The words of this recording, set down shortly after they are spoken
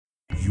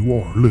You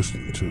are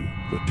listening to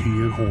the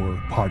TN Horror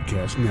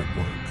Podcast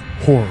Network.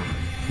 Horror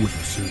with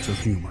a sense of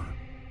humor.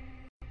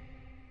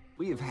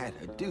 We have had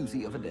a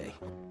doozy of a day.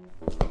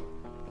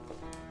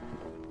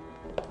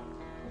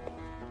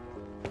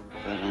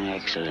 What an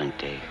excellent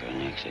day for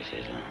an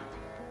exorcism.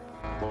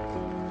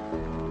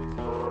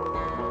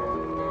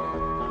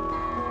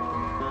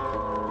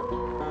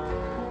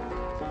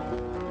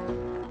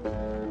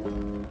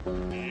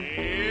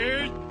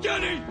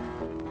 Johnny!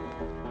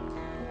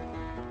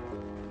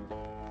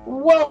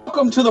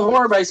 Welcome to the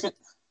Horror Basement,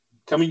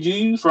 coming to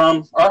you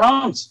from our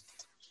homes.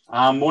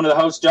 I'm one of the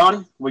hosts,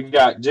 Johnny. We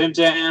got Jim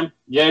Jam,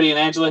 Yeti, and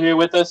Angela here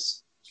with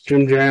us.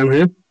 Jim Jam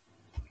here.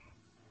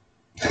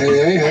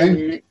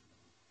 Hey.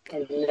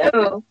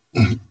 Hello.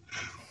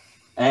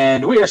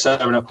 And we are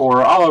serving up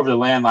horror all over the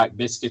land like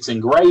biscuits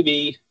and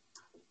gravy,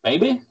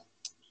 baby.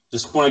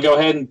 Just want to go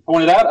ahead and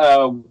point it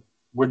out.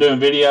 We're doing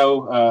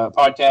video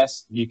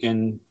podcasts. You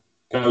can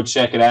go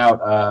check it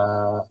out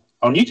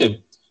on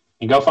YouTube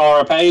and go follow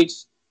our page.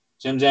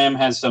 Jim Jam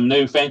has some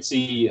new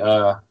fancy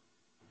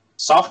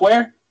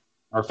software,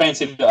 or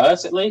fancy to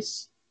us at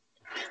least.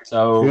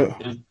 So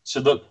It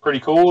should look pretty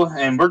cool.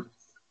 And we're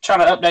trying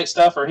to update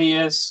stuff, or he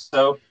is.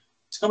 So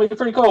it's going to be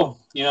pretty cool.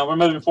 You know, we're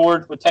moving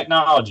forward with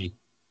technology.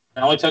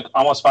 It only took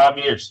almost 5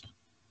 years.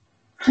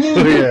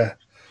 Yeah.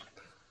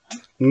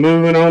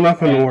 Moving on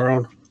up in the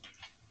world.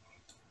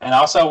 And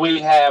also we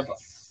have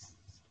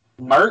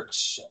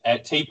merch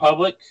at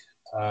TeePublic.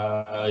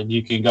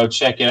 You can go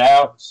check it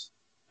out.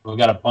 We've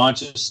got a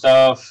bunch of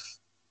stuff.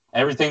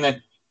 Every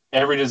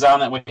design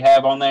that we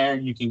have on there,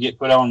 you can get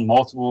put on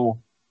multiple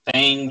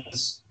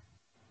things.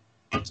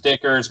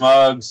 Stickers,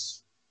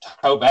 mugs,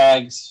 tote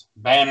bags,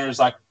 banners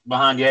like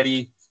behind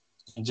Yeti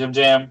and Jim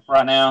Jam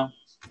right now.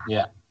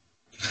 Yeah.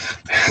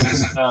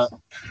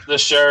 The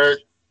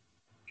shirt.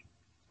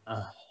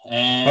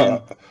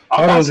 And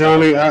hold on,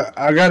 Johnny.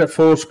 I got it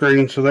full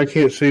screen so they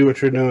can't see what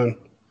you're doing.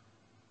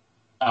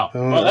 Oh,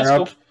 well, that's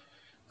cool.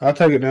 I'll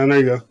take it down. There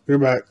you go. You're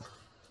back.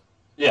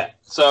 Yeah.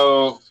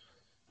 So,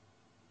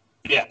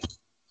 yeah,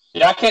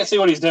 I can't see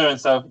what he's doing.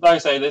 So, like I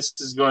say, this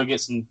is going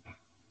to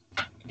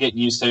get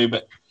used to.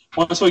 But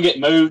once we get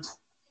moved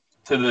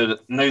to the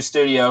new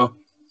studio,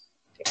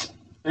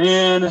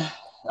 then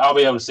I'll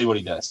be able to see what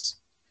he does.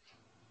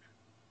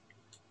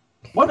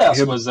 What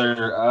else was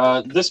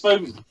there? This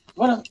movie.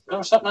 What? There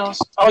was something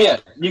else. Oh yeah,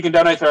 you can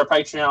donate to our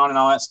Patreon and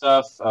all that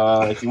stuff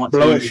if you want to.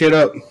 Blow that shit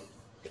up.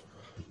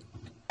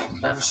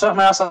 There was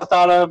something else I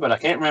thought of, but I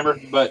can't remember.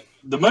 But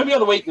the movie of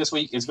the week this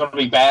week is going to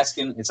be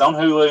Baskin. It's on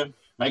Hulu.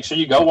 Make sure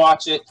you go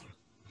watch it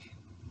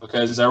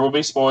because there will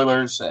be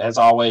spoilers, as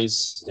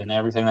always, in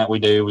everything that we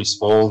do. We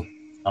spoil.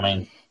 I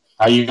mean,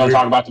 how are you going to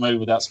talk about the movie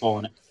without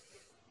spoiling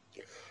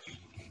it?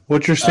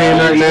 What you're seeing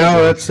right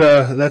now,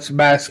 that's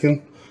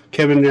Baskin,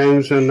 Kevin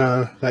James, and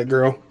that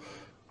girl.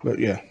 But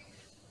yeah.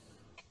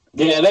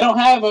 Yeah, they don't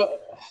have a.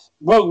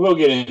 We'll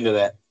get into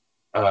that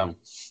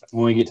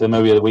when we get to the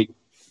movie of the week.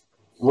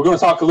 We're going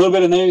to talk a little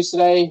bit of news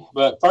today,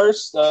 but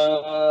first,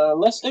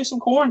 let's do some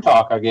corn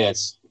talk, I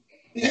guess.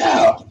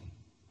 Yeah.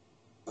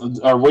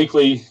 Our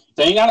weekly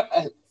thing.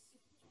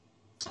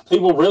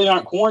 People really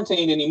aren't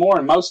quarantined anymore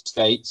in most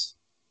states,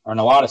 or in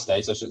a lot of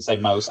states. I shouldn't say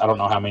most. I don't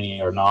know how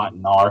many are not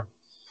and are.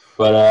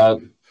 But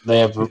they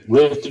have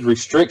lifted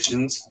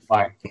restrictions.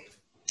 Like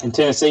in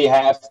Tennessee,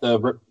 half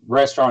the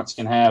restaurants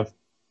can have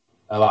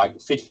like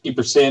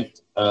 50%.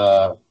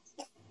 What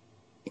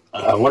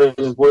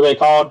are they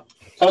called?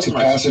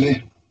 Customers.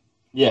 Capacity.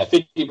 Yeah,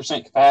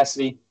 50%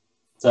 capacity.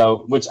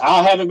 So, which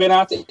I haven't been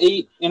out to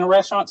eat in a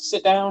restaurant to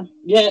sit down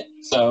yet.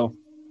 So,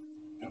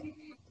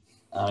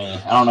 I mean,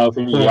 I don't know if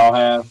any of y'all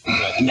have.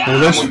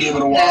 We'll give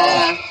it a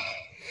while.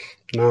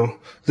 No.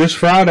 This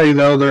Friday,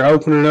 though, they're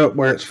opening it up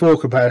where it's full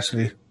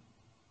capacity.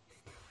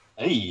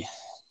 Hey.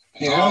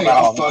 Yeah,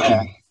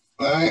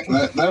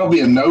 that'll be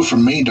a no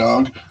from me,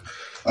 dog.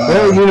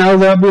 Well,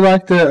 that'll be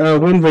like the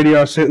one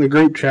video I sent in the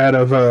group chat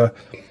of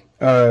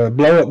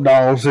blow-up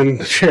dolls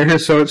and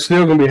chairs, so it's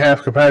still going to be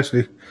half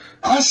capacity.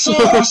 I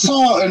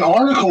saw an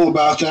article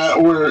about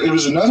that where it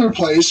was another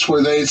place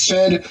where they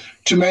said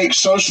to make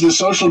the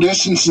social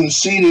distance and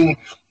seating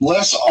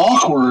less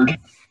awkward,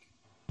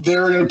 they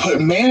were going to put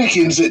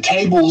mannequins at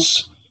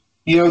tables,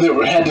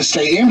 that had to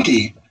stay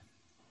empty.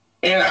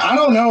 And I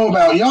don't know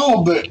about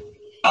y'all, but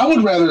I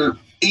would rather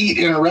eat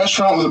in a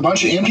restaurant with a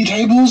bunch of empty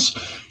tables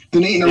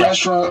than eat in a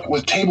restaurant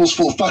with tables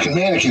full of fucking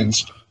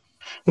mannequins.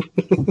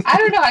 I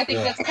don't know. I think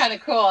that's kind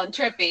of cool and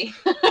trippy.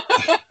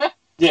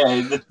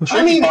 Yeah, the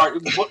tricky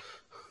part.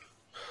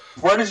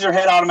 Where does your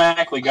head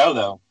automatically go,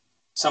 though?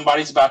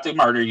 Somebody's about to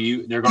murder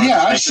you. They're going.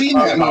 Yeah, I've seen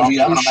that movie.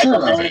 I'm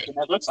sure of it.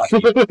 That looks like you.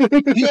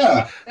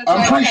 Yeah,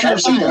 I'm pretty sure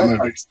I've seen that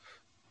movie.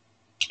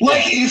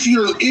 Like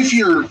if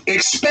you're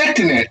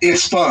expecting it,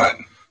 it's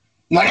fun.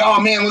 Like, oh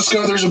man, let's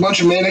go. There's a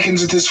bunch of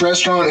mannequins at this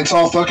restaurant. It's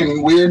all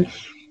fucking weird.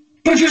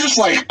 But if you're just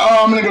like,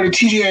 oh, I'm gonna go to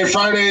TGI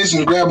Fridays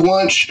and grab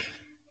lunch,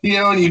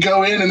 and you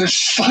go in and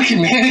there's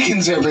fucking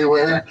mannequins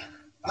everywhere.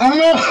 I don't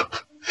know.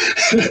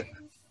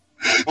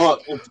 Well,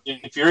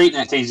 if you're eating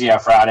at TGI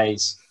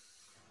Fridays,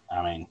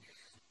 I mean,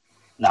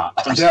 No,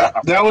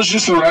 that was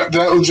just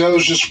that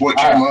was just what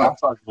came I'm up.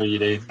 fucking with you,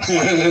 dude.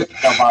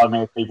 Don't bother me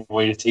with people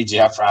who eat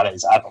TGI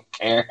Fridays. I don't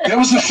care. That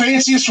was the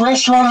fanciest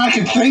restaurant I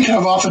could think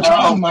of off the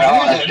top of my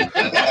head.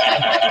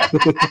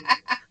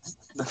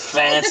 The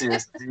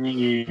fanciest.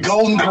 Jeez.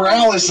 Golden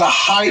Corral is the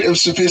height of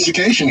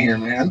sophistication here,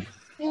 man.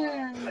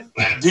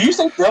 Do you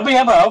think they'll be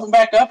able to open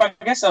back up? I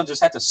guess they'll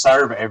just have to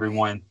serve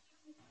everyone.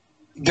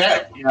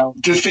 That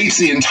defeats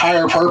the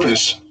entire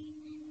purpose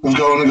of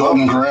going to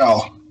Golden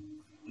Corral.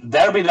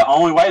 That'll be the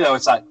only way, though.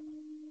 It's like,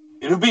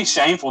 it would be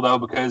shameful, though,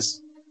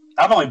 because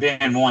I've only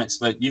been once,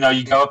 but, you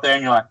go up there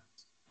and you're like,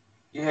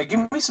 yeah,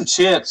 give me some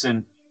chips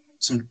and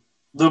some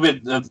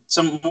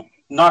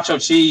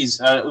nacho cheese,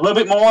 a little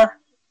bit more,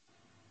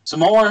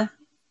 some more,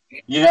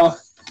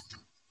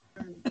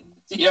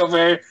 See over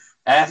there,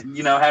 having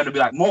to be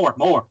like,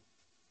 more.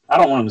 I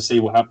don't want them to see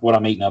what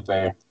I'm eating up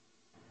there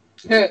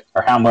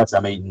or how much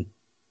I'm eating.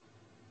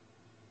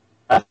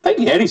 I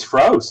think Eddie's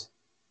froze.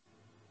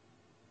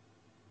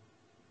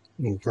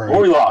 Great.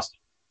 Or we lost.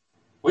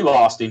 We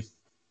lost him.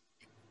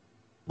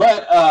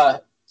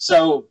 But,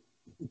 so,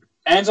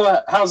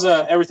 Angela, how's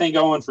everything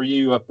going for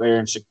you up there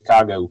in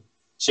Chicago?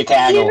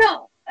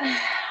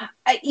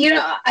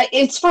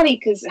 It's funny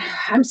because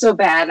I'm so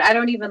bad. I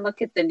don't even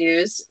look at the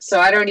news, so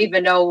I don't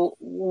even know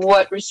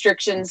what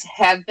restrictions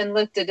have been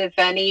lifted, if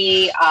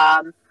any.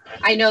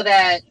 I know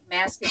that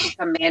masks have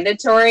become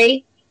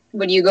mandatory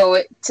when you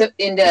go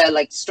into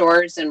like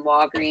stores and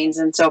Walgreens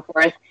and so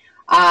forth.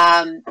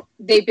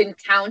 They've been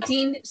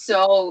counting,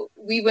 so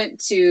we went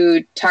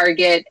to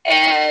Target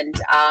and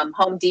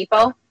Home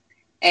Depot,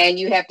 and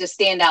you have to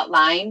stand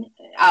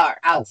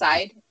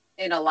outside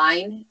in a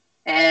line,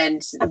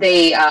 and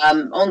they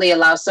only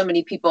allow so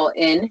many people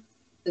in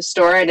the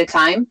store at a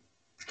time.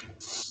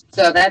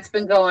 So that's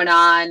been going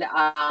on.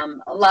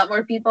 A lot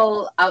more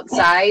people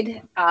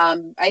outside.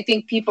 I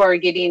think people are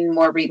getting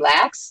more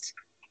relaxed.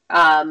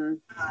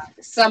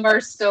 Some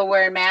are still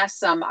wearing masks,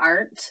 some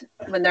aren't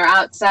when they're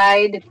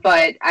outside,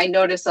 but I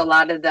notice a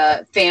lot of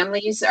the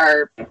families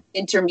are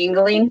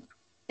intermingling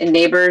and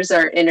neighbors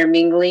are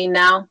intermingling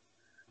now.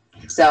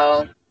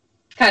 So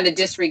kind of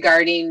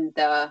disregarding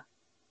the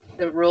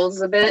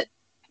rules a bit.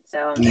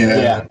 So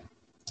Yeah,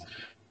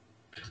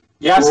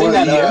 I seen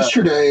that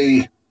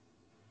yesterday.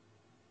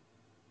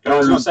 I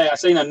was going to say, I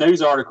seen a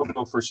news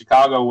article for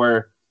Chicago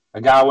where a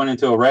guy went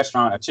into a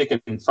restaurant, a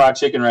fried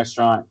chicken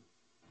restaurant,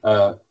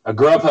 a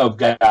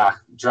Grubhub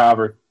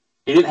driver.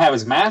 He didn't have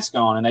his mask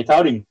on, and they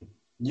told him,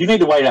 you need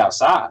to wait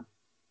outside.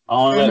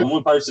 Only let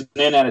one person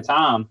in at a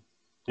time.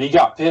 And he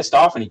got pissed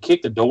off, and he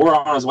kicked the door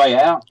on his way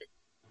out,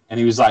 and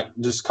he was like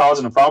just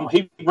causing a problem.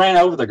 He ran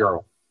over the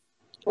girl.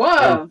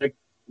 Whoa.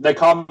 They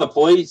called the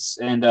police,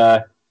 and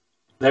the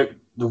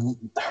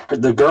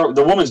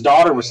woman's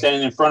daughter was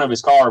standing in front of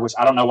his car, which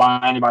I don't know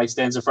why anybody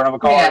stands in front of a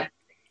car. Yeah.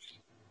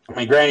 I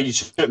mean, granted, you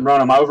shouldn't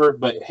run him over,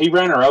 but he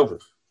ran her over.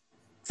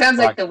 Sounds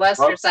like the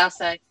West or South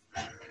Side.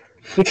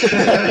 Yeah,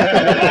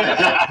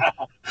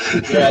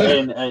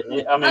 and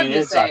I mean,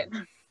 it's like,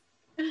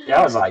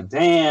 I was like,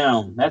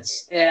 damn,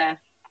 that's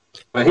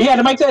But he had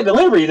to make that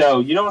delivery,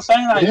 though. You know what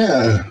I'm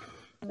saying?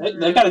 Like,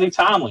 they got to do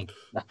timely.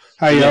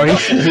 Hey, he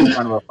should in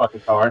front of a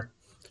fucking car.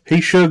 He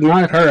should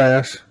not her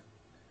ass.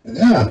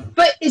 Yeah.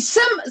 But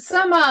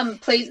some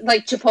place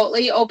like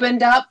Chipotle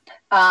opened up,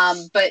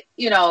 but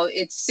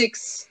it's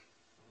six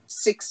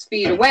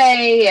feet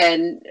away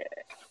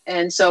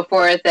and so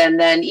forth, and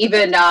then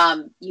even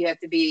you have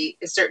to be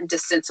a certain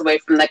distance away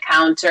from the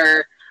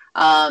counter.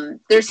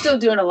 They're still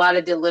doing a lot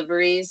of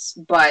deliveries,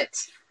 but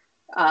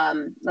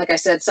like I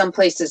said, some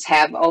places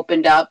have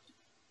opened up.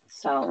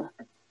 So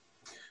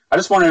I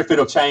just wonder if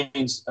it'll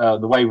change the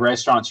way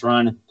restaurants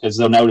run, because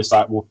they'll notice,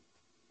 like, well,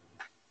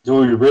 do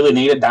we really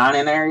need a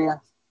dining area?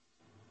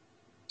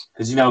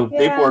 Because,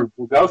 people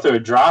will go through a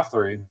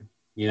drive-through,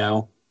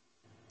 and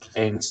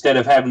instead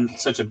of having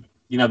such a,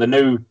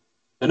 the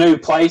new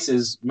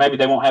places, maybe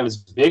they won't have as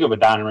big of a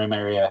dining room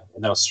area,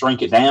 and they'll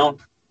shrink it down.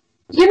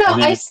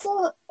 I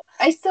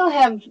still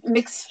have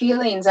mixed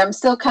feelings. I'm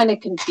still kind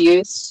of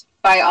confused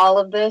by all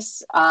of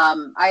this.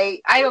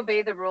 I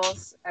obey the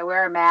rules. I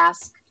wear a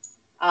mask,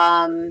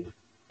 and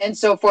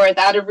so forth,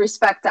 out of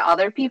respect to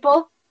other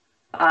people.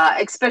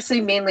 Especially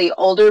mainly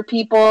older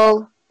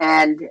people,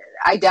 and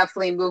I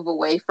definitely move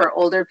away for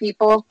older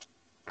people.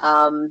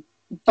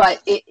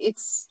 But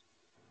it's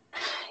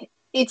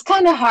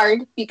kind of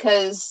hard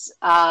because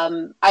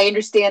I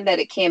understand that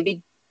it can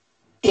be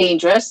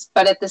dangerous,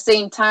 but at the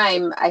same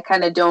time, I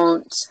kind of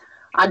don't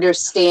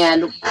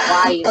understand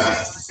why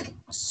it's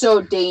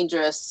so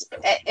dangerous.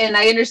 And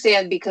I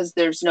understand because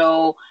there's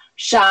no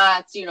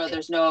shots,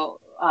 there's no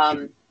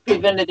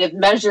preventative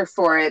measure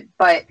for it,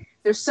 but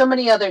there's so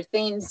many other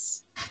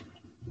things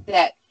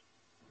that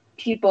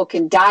people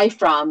can die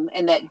from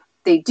and that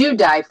they do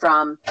die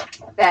from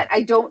that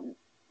I don't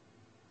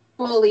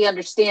fully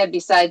understand,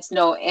 besides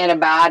no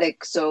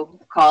antibiotic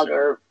so-called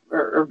or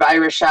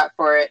virus shot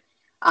for it.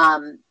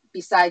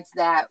 Besides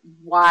that,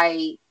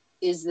 why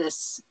is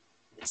this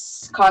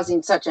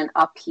causing such an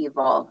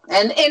upheaval?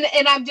 And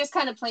I'm just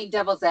kind of playing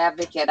devil's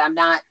advocate. I'm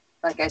not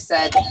like I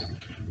said.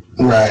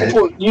 Right.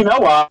 Well, you know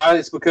why?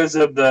 It's because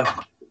of the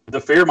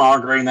fear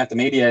mongering that the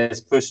media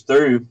has pushed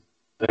through.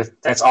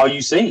 That's all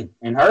you see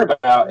and heard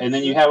about. And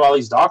then you have all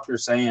these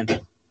doctors saying,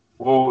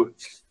 well,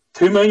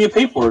 2 million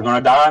people are going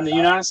to die in the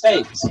United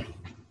States.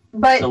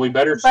 So we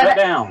better shut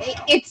down.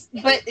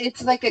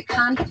 It's like a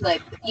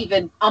conflict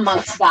even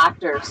amongst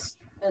doctors.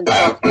 And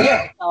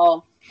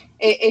so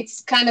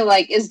it's kind of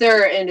like, is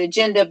there an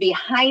agenda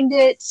behind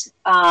it?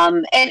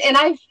 And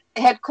I've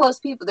had close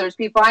people. There's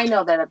people I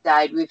know that have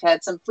died. We've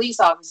had some police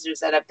officers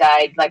that have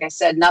died. Like I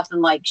said,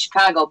 nothing like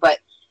Chicago, but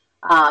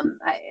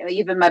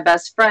even my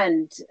best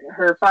friend,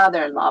 her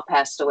father-in-law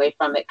passed away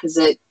from it because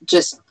it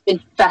just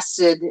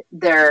infested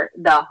the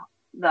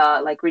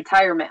like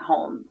retirement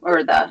home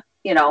or the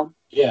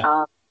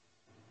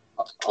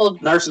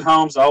old nursing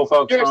homes, old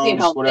folks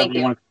homes,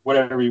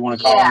 whatever you want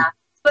to call them.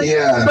 But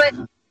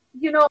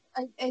you know,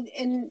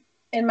 in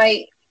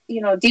my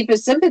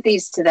deepest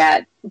sympathies to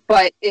that,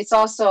 but it's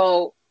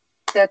also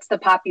that's the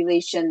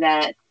population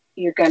that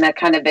you're going to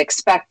kind of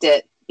expect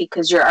it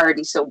because you're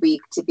already so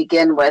weak to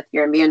begin with,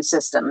 your immune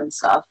system and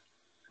stuff.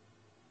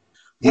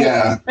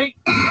 Yeah. Hey,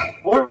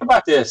 what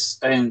about this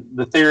and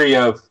the theory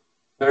of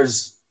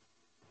there's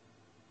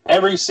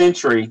every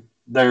century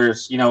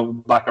there's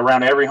like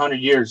around every 100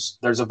 years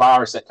there's a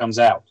virus that comes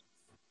out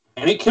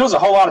and it kills a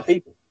whole lot of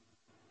people.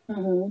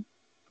 Mm-hmm.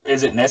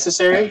 Is it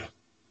necessary?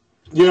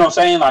 You know what I'm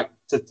saying? Like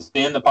to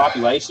thin the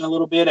population a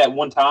little bit at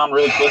one time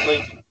really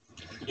quickly?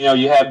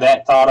 You have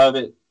that thought of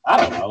it. I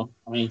don't know.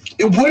 I mean,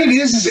 what it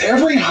is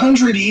every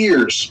 100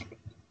 years,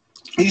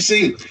 you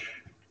see,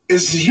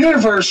 as the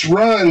universe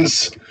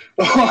runs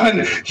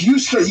on,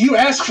 you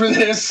ask for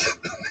this.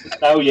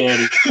 Oh,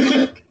 yeah.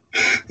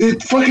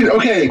 It fucking,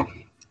 okay.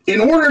 In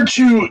order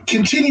to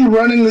continue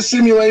running the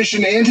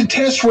simulation and to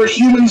test where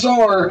humans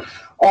are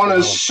on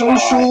a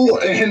social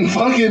and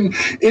fucking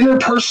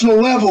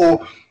interpersonal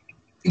level,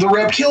 the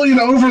reptilian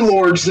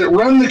overlords that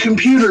run the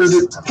computer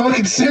that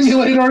fucking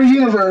simulate our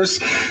universe,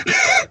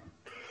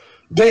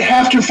 they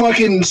have to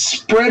fucking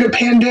spread a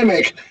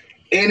pandemic,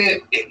 and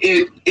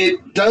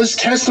it does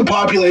test the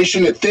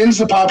population, it thins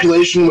the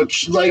population,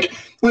 which like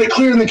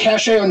clearing the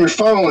cache on your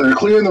phone or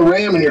clearing the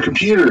RAM in your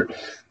computer.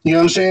 You know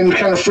what I'm saying? It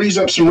kind of frees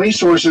up some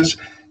resources.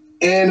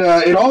 And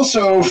it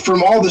also,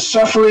 from all the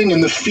suffering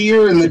and the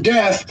fear and the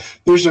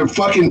death, there's a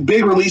fucking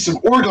big release of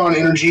orgone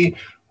energy,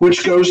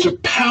 which goes to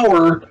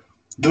power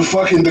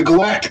the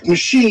galactic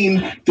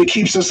machine that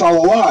keeps us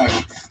all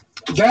alive.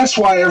 That's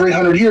why every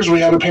 100 years we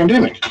have a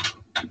pandemic.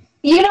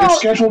 It's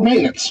scheduled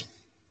maintenance.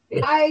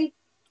 I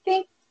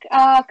think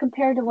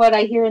compared to what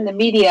I hear in the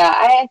media,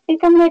 I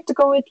think I'm going to have to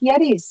go with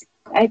Yeti's.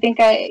 I think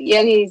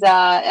Yeti's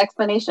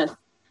explanation.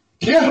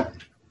 Yeah.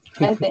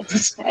 I think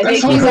he's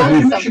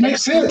on it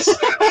makes sense.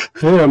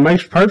 Yeah, it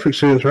makes perfect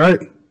sense, right?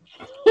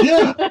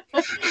 Yeah.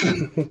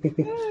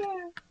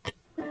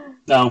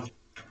 No.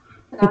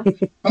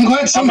 I'm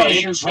glad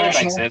somebody here's makes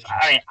rational. sense.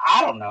 I mean,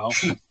 I don't know.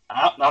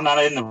 I'm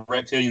not in the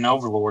reptilian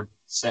overlord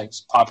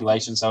sex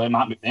population, so it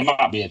might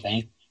be a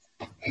thing.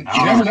 You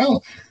never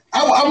know.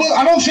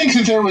 I don't think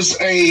that there was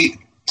a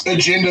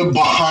agenda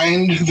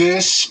behind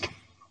this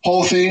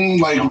whole thing,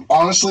 like,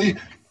 honestly,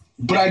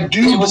 but I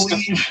do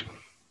believe.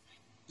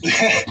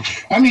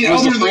 I mean, it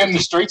was other than the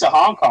streets of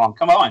Hong Kong.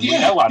 Come on, you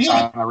know why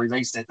China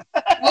released it.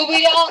 Well,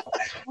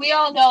 we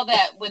all know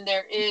that when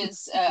there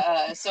is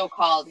a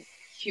so-called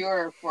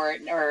cure for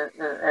it,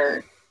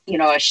 or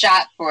a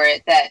shot for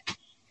it, that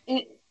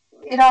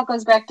it all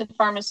goes back to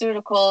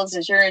pharmaceuticals,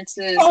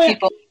 insurances,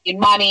 people making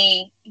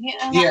money.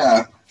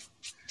 Yeah,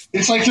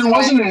 it's like there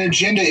wasn't an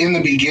agenda in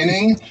the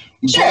beginning,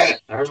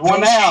 but there's one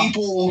now.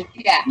 People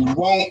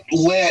won't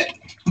let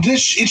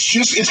this.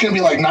 It's going to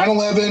be like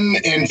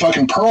 9/11 and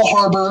fucking Pearl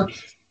Harbor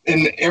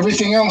and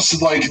everything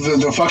else. Like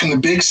the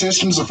big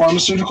systems, the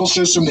pharmaceutical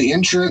system, the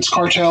insurance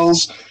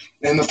cartels,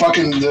 and the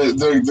fucking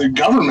the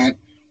government.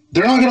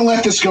 They're not going to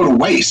let this go to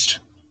waste.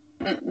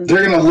 Mm-mm.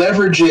 They're going to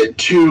leverage it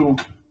to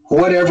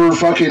whatever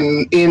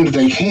fucking end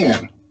they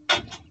can.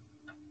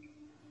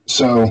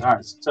 So, all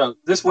right. So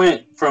this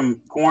went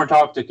from corn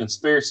talk to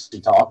conspiracy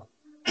talk.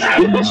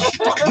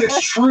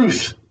 That's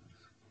truth.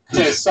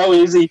 It's so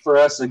easy for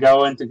us to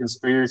go into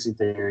conspiracy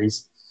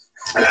theories.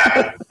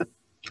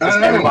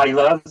 Everybody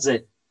loves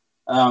it.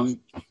 I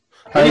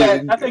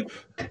think.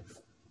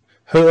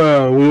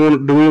 Do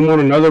we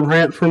want another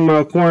rant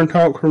from corn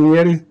talk from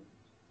Yeti?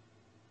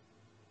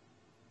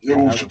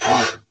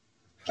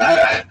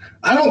 I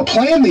don't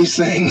plan these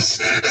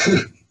things.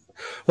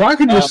 Well, I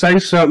could just say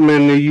something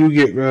and you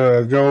get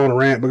go on a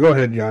rant, but go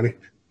ahead, Johnny.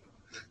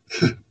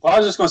 Well, I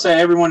was just going to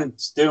say everyone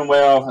is doing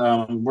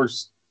well. We're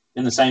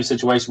in the same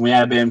situation we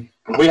have been.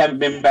 We haven't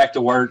been back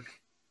to work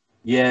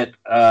yet.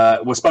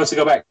 We're supposed to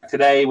go back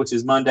today, which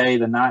is Monday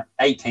the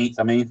 18th.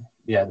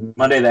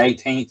 Monday the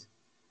 18th.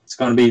 It's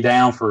going to be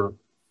down for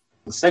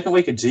the second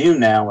week of June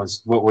now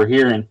is what we're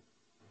hearing.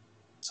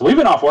 So we've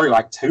been off work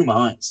like 2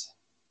 months.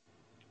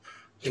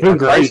 It's been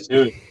great. I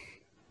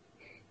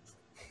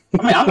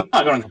mean, I'm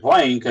not going to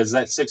complain because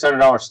that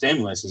 $600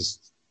 stimulus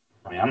is.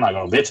 I mean, I'm not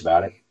going to bitch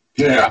about it.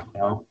 Yeah.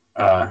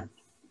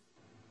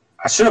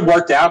 I should have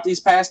worked out these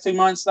past 2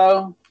 months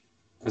though,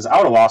 because I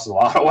would have lost a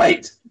lot of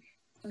weight.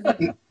 Do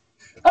you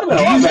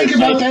think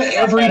about that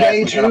every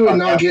day too, and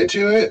not get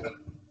to it?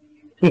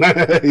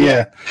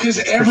 Yeah. Because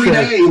every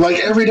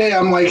day,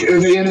 I'm like,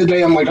 at the end of the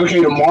day, I'm like,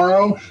 okay,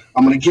 tomorrow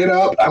I'm gonna get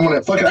up. I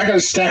got a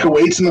stack of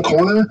weights in the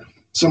corner,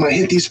 so I'm gonna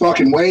hit these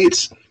fucking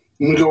weights.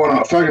 I'm gonna go on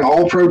a fucking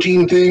all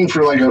protein thing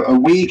for like a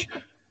week,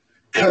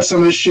 cut some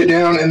of this shit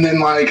down, and then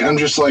like I'm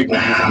just like,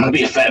 I'm gonna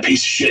be a fat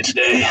piece of shit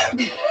today.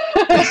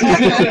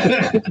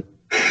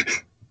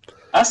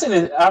 I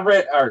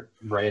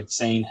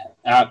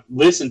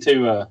listened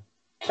to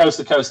Coast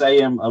to Coast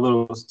AM, a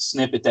little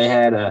snippet they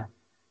had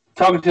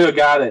talking to a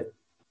guy that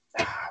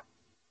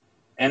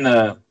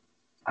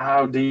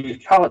do you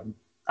call it?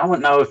 I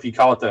wouldn't know if you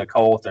call it the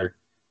occult or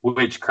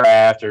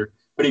witchcraft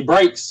but he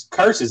breaks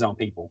curses on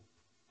people.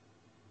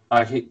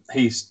 Like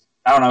he's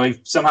I don't know.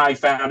 Somehow he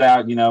found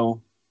out,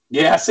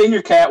 I seen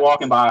your cat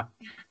walking by,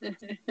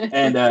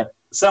 and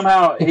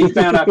somehow he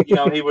found out,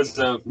 he was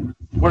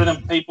one of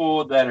them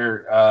people that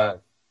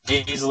are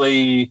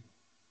easily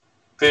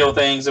feel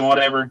things and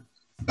whatever.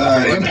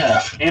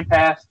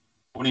 Empath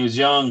when he was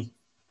young.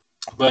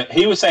 But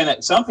he was saying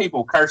that some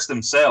people curse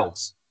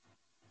themselves.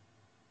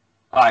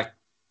 Like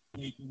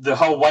the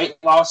whole weight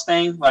loss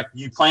thing, like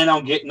you plan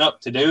on getting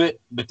up to do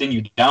it, but then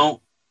you don't.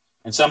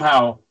 And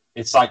somehow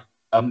it's like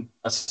a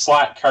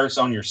slight curse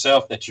on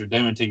yourself that you're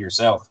doing to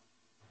yourself.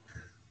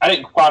 I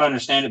didn't quite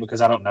understand it because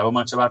I don't know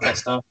much about that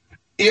stuff.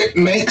 It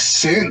makes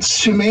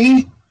sense to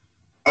me.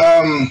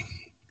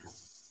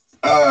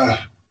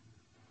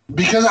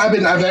 Because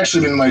I've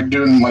actually been like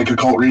doing like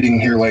occult reading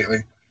here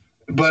lately.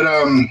 But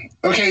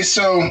okay,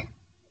 so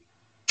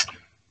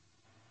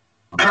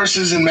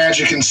curses and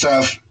magic and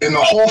stuff, and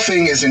the whole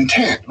thing is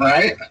intent,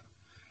 right?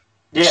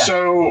 Yeah.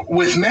 So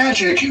with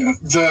magic,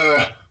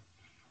 the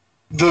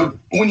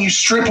when you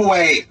strip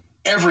away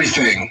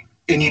everything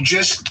and you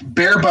just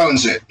bare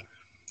bones it,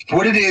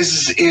 what it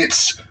is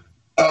it's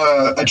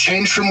a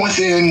change from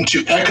within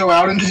to echo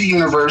out into the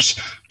universe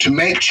to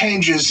make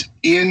changes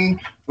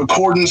in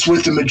accordance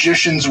with the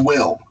magician's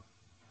will.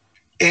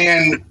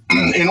 And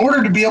in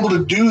order to be able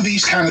to do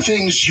these kind of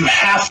things, there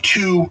has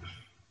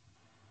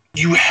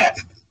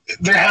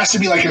to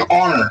be like an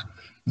honor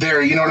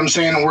there, you know what I'm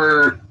saying?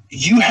 Where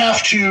you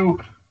have to,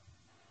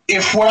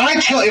 if I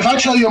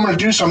tell you I'm going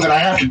to do something, I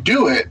have to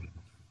do it.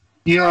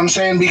 You know what I'm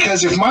saying?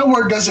 Because if my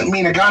word doesn't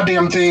mean a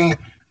goddamn thing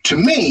to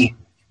me,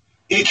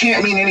 it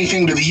can't mean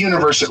anything to the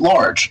universe at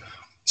large.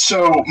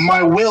 So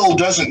my will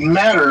doesn't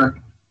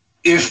matter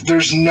if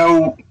there's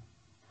no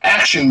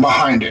action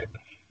behind it.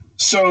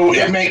 So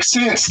it makes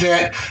sense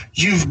that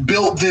you've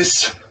built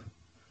this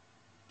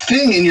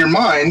thing in your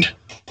mind,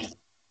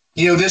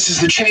 this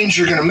is the change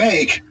you're going to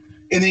make,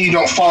 and then you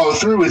don't follow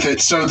through with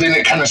it, so then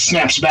it kind of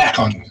snaps back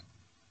on you.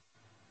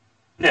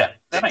 Yeah,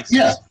 that makes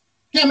sense.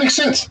 Yeah, it makes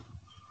sense.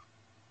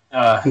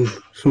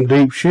 Some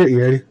deep shit,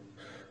 Yeti.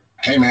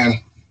 Hey,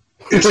 man.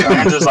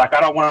 I'm just like, I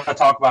don't want to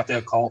talk about the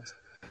occult.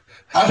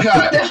 I've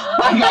got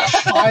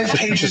 5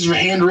 pages of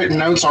handwritten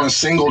notes on a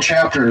single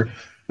chapter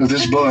of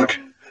this book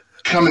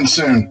coming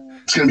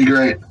soon. It's going to be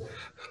great.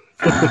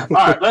 All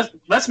right,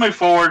 let's move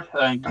forward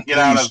and get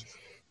out of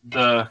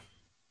the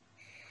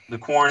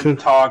quarantine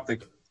talk, the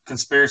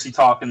conspiracy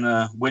talk, and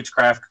the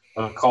witchcraft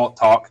occult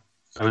talk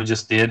that we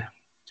just did.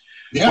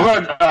 Yeah.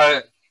 We're going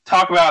to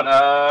talk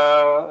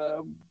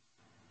about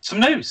some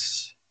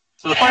news.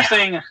 So the first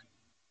thing.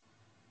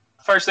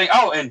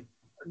 Oh, and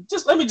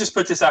let me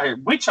put this out here.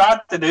 We tried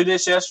to do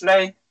this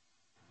yesterday,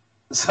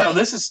 so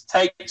this is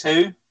take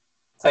two.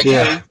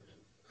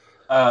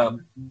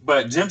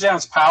 But Jim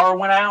Jones' power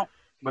went out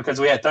because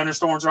we had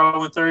thunderstorms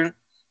rolling through.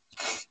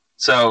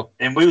 So,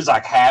 and we was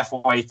like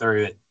halfway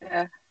through it.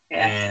 Yeah.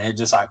 And it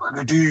just like,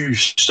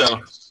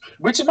 so,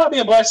 which it might be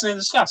a blessing in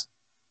disguise.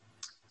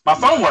 My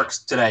phone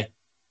works today.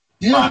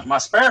 Yeah. My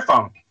spare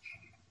phone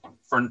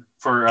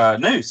for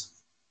news.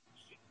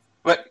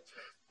 But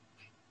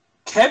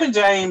Kevin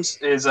James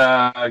is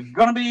going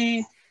to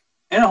be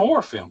in a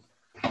horror film.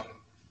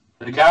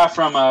 The guy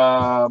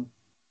from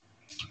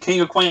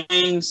King of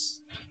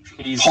Queens.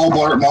 He's Paul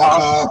Blart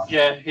Mall Cop.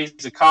 Yeah,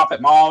 he's a cop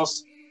at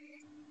malls.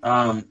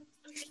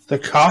 The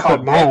cop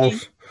at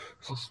malls.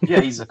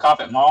 Yeah, he's a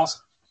cop at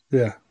malls.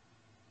 Yeah.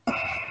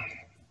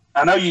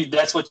 I know you.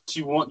 That's what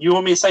you want. You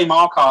want me to say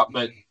mall cop,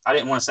 but I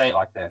didn't want to say it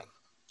like that.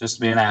 Just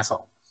to be an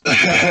asshole.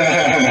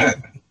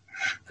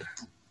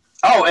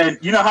 Oh, and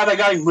you know how they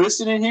got him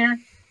listed in here?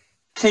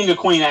 King of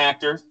Queen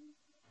actor.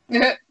 /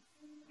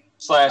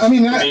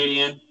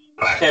 comedian.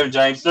 Kevin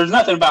James. There's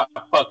nothing about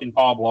fucking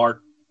Paul Blart.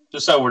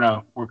 Just so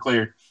we're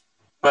clear.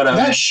 But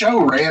that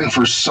show ran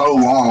for so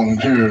long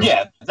too.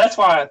 Yeah, that's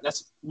why.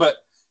 But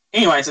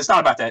anyways, it's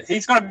not about that.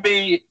 He's going to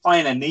be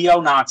playing a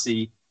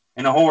neo-Nazi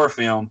in a horror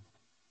film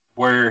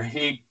where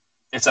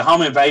it's a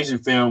home invasion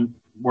film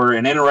where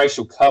an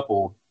interracial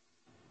couple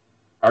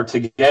are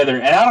together,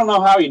 and I don't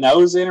know how he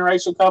knows the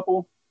interracial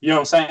couple. You know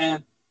what I'm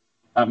saying?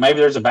 Maybe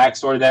there's a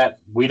backstory that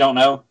we don't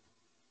know.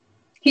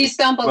 He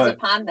stumbles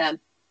upon them.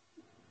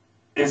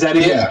 Is that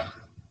it? Yeah.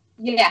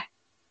 Yeah.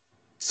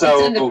 So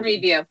it's in the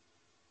preview.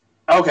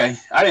 Okay,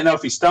 I didn't know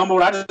if he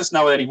stumbled. I just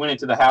know that he went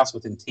into the house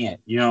with intent.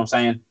 You know what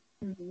I'm saying?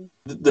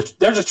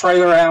 There's a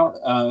trailer out,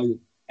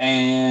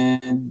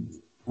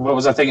 and what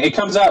was I thinking? It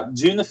comes out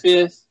June the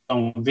 5th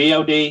on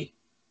VOD.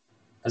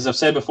 As I've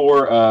said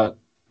before,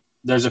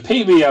 there's a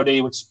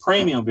PVOD, which is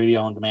premium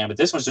video on demand, but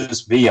this one's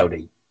just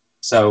VOD.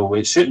 So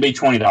it shouldn't be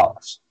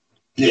 $20.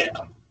 Yeah.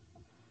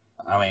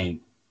 I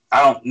mean,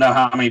 I don't know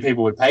how many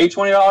people would pay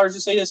 $20 to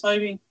see this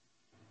movie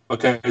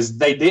because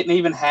they didn't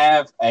even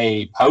have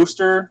a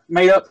poster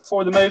made up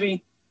for the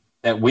movie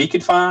that we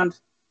could find.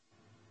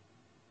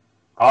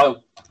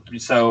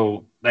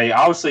 So they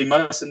obviously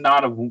must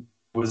not have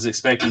was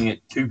expecting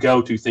it to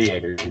go to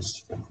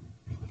theaters.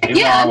 Even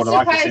though I would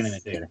have liked to see it in the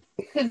theater.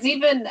 Because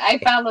even I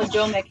follow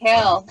Joe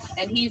McHale,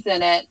 and he's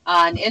in it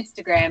on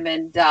Instagram,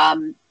 and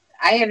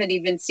I haven't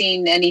even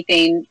seen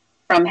anything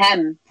from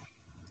him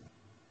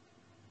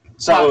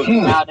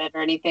talking about it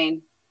or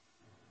anything.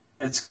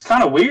 It's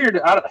kind of weird.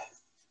 I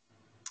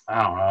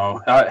don't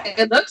know.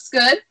 It looks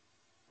good.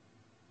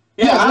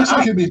 Yeah, it looks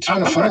like it'd be a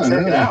ton of fun.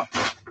 Check it out.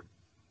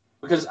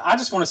 Because I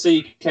just want to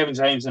see Kevin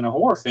James in a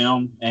horror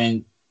film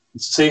and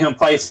see him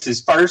play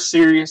his first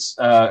serious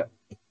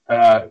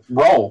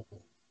role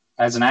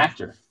as an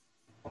actor.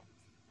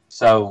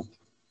 So,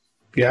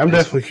 yeah, I'm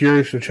definitely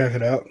curious to check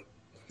it out.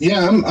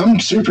 Yeah, I'm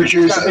super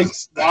curious. He's got a big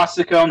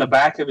swastika on the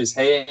back of his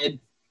head.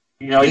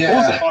 You know, he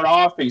pulls the part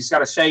off. He's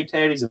got a shaved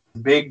head. He's a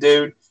big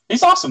dude.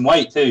 He's lost some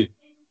weight too.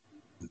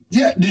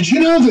 Yeah, did you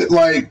know that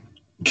like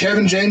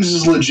Kevin James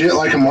is legit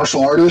like a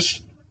martial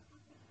artist?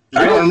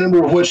 I don't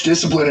remember which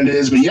discipline it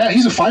is, but yeah,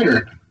 he's a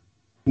fighter.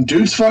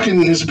 Dude's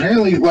fucking is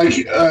apparently like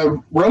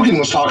Rogan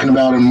was talking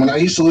about him when I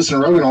used to listen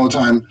to Rogan all the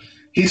time.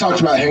 He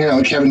talked about hanging out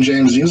with Kevin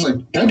James. And he was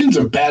like, "That dude's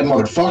a bad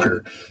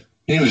motherfucker."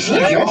 And he was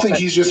like, "Y'all think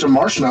he's just a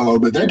marshmallow,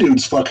 but that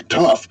dude's fucking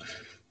tough."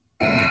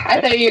 I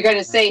thought you were going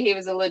to say he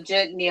was a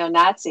legit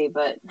neo-Nazi,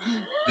 but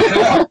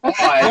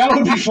that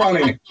would be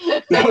funny.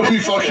 That would be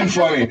fucking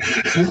funny.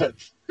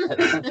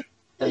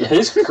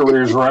 His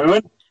career's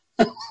ruined.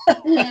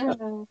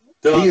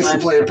 He used to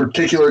play a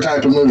particular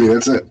type of movie.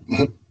 That's it.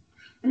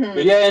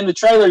 But yeah, in the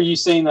trailer you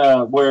seen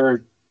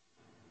where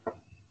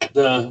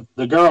the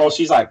girl,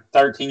 she's like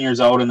 13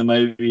 years old in the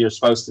movie, or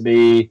supposed to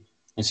be,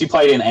 and she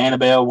played in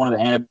Annabelle, one of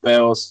the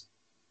Annabelles.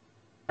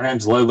 Her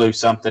name's Lulu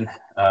something.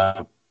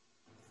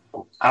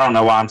 I don't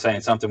know why I'm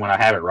saying something when I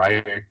have it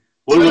right here.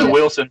 Lulu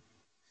Wilson,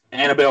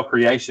 Annabelle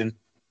creation.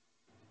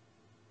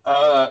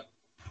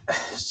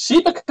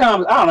 She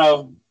becomes, I don't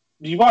know,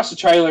 you watch the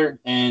trailer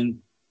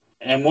and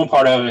one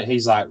part of it,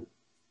 he's like,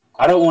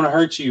 "I don't want to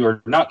hurt you,"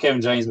 or not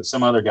Kevin James, but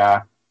some other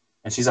guy.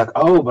 And she's like,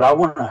 "Oh, but I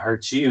want to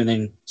hurt you." And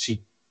then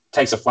she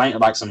takes a flame,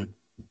 like some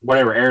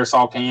whatever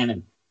aerosol can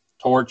and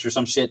torch or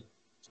some shit.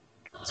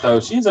 So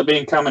she ends up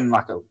becoming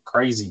like a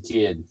crazy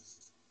kid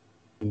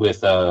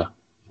with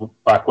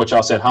like what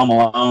y'all said, Home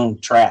Alone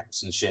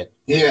traps and shit.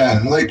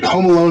 Yeah, like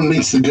Home Alone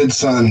meets The Good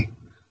Son.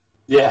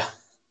 Yeah.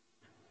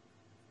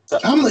 So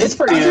it's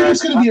pretty interesting. I think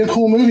it's going to be a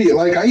cool movie.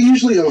 Like, I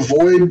usually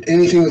avoid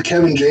anything with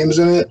Kevin James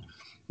in it.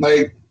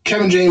 Like,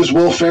 Kevin James,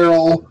 Will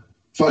Ferrell,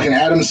 fucking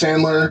Adam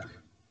Sandler.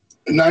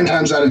 9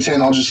 times out of 10,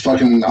 I'll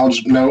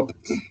just nope.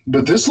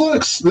 But this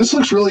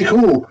looks really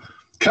cool.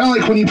 Kind of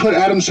like when you put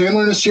Adam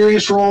Sandler in a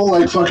serious role,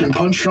 like fucking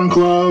Punch Drunk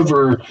Love,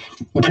 or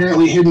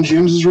apparently Hidden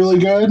Gems is really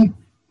good.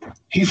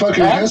 He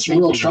fucking has some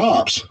real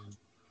chops.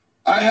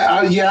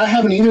 I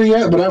haven't either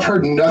yet, but I've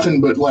heard nothing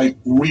but like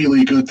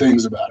really good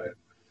things about it.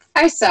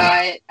 I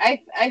saw it.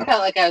 I felt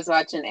like I was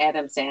watching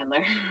Adam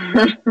Sandler.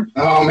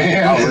 Oh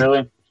man! Oh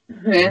really?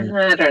 Yeah,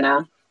 I don't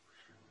know.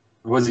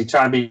 Was he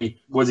trying to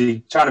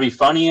be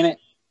funny in it?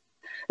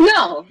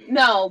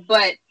 No,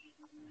 but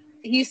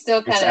he's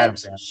still kind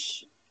of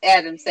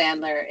Adam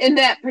Sandler in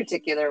that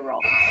particular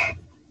role.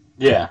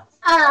 Yeah.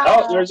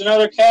 Oh, there's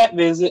another cat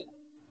visit.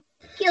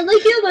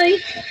 Gilly.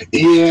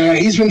 Yeah,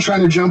 he's been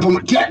trying to jump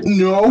on.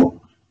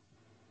 No.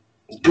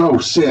 Go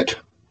sit.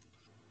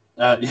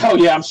 Oh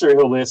yeah, I'm sure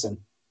he'll listen.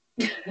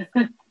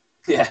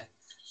 Yeah,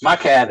 my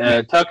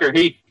cat Tucker.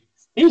 He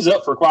was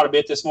up for quite a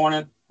bit this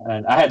morning,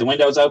 and I had the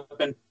windows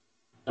open.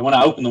 And when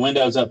I open the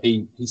windows up,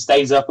 he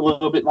stays up a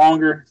little bit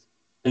longer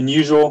than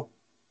usual.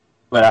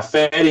 But I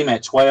fed him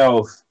at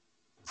 12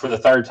 for the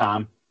third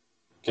time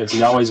because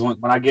he always when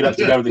I get up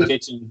to go to the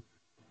kitchen.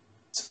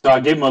 So I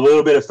give him a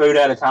little bit of food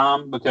at a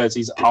time because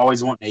he's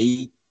always wanting to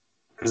eat.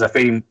 Because I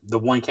feed him the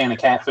 1 can of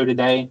cat food a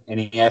day, and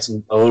he has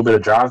a little bit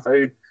of dry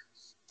food.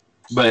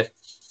 But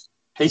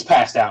he's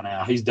passed out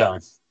now. He's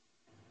done.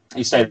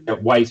 He stayed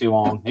up way too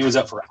long. He was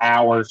up for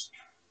hours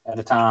at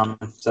a time.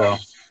 So,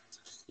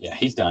 yeah,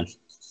 he's done.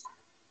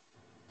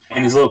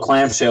 And his little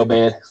clamshell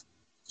bed.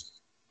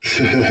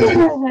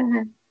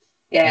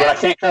 Yeah. But I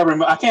can't cover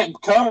him. I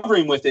can't cover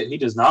him with it. He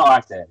does not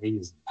like that.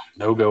 He's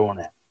no go on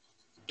that.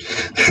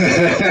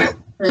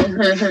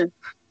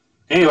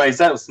 Anyways,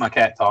 that was my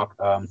cat talk.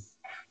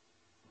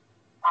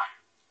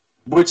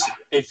 Which,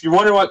 if you're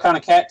wondering what kind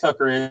of cat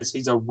Tucker is,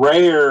 he's a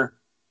rare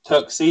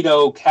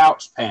tuxedo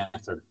couch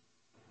panther.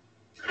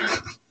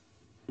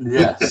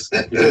 Yes,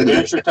 he's a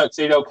miniature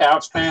tuxedo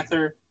couch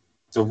panther.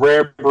 It's a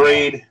rare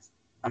breed.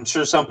 I'm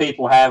sure some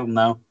people have them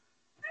though.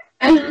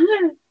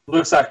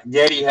 Looks like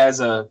Yeti has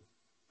a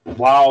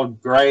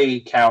wild gray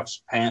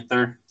couch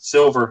panther,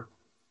 silver.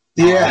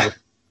 Yeah,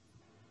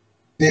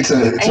 it's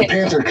a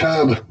panther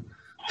cub.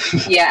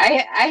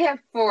 Yeah, I have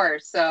 4.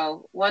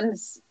 So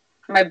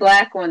my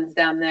black one's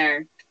down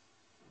there,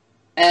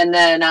 and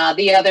then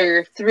the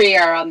other 3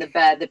 are on the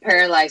bed. The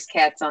paralyzed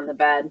cat's on the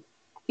bed.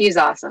 He's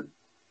awesome.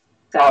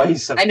 So,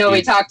 he's so I know cute.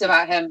 we talked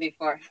about him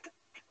before.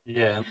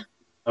 Yeah.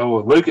 Oh,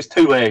 Lucas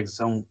Two Legs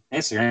on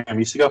Instagram.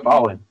 You should go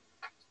follow him.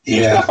 You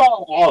should Yeah. go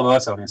follow all of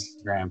us on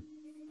Instagram.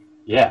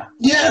 Yeah.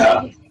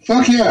 Yeah.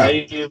 Fuck yeah.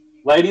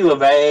 Lady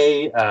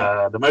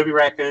LeVay, the movie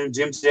Raccoon,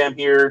 Jim Jam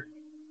here,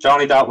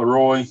 Johnny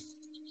Leroy.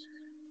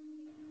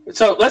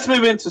 So let's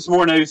move into some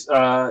more news.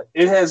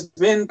 It has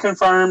been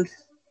confirmed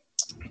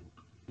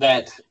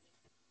that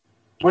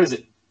what is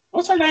it?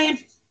 What's her name?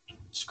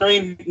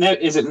 Scream.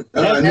 Is it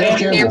Neve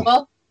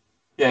Campbell?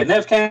 Yeah,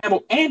 Neve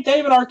Campbell and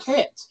David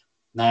Arquette.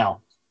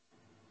 Now,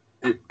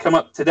 it come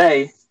up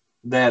today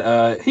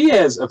that he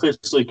has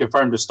officially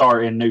confirmed to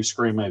star in new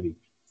Scream movie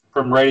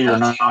from Ready or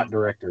Not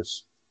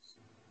directors.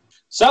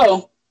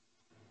 So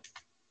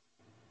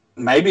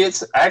maybe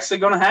it's actually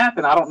going to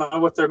happen. I don't know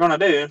what they're going to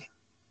do.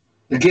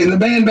 They're getting the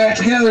band back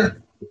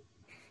together.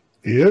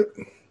 Yep.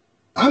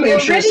 I'm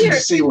interested to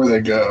see where they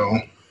go.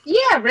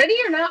 Yeah, Ready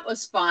or Not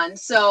was fun.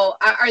 So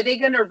are they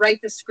going to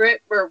write the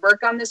script or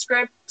work on the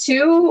script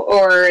too,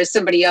 or is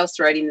somebody else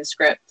writing the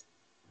script?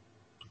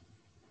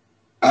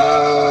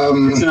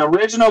 It's an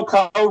original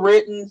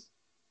co-written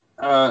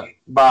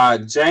by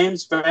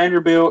James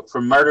Vanderbilt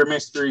from Murder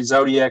Mystery,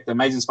 Zodiac, The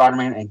Amazing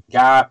Spider-Man, and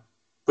Guy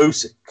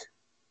Busick.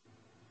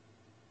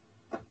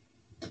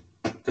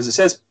 Because it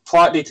says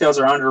plot details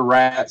are under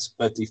wraps,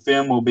 but the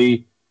film will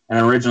be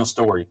an original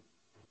story.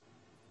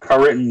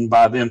 Co-written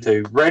by them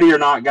too. Ready or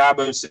Not, Guy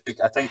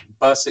Busick. I think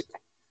Busick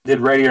did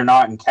Ready or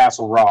Not and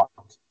Castle Rock.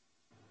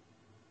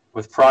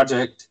 With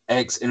Project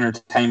X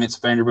Entertainment's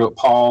Vanderbilt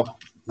Paul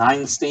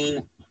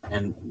Neinstein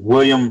and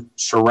William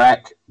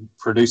Chirac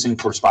producing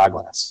for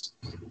Spyglass.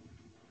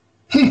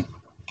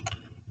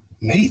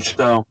 Neat.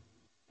 So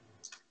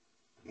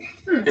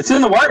it's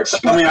in the works.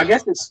 I mean, I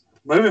guess it's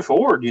moving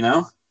forward, you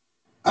know.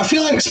 I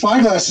feel like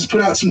Spyglass has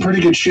put out some pretty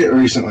good shit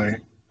recently.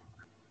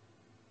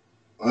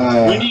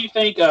 When do you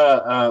think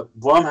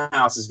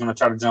Blumhouse is going to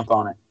try to jump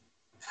on it?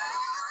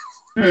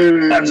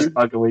 I'm just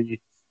fucking with you.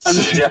 I'm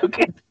just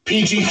joking.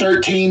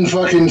 PG-13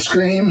 fucking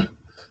Scream.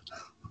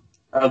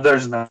 Oh,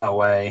 there's no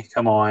way.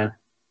 Come on.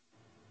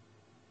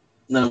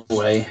 No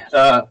way.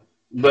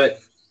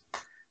 But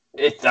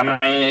it's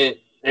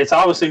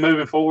obviously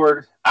moving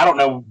forward. I don't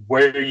know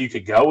where you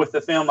could go with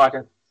the film. Like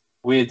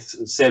we had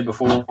said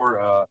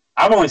before,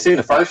 I've only seen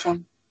the first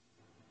one,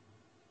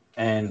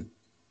 and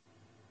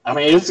I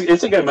mean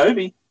it's a good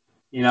movie.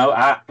 You know,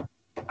 I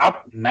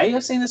may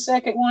have seen the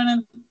second one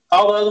and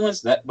all the other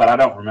ones, but I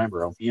don't remember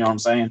them. You know what I'm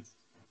saying?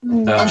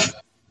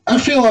 I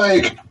feel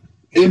like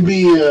it'd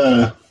be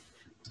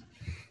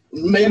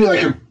maybe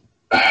like a.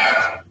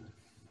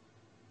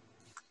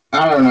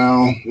 I don't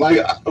know.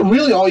 Like,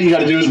 really, all you got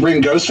to do is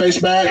bring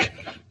Ghostface back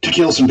to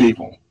kill some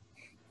people.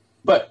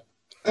 But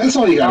that's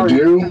all you got to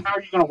do. How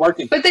are you going to work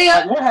it? But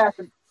what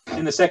happened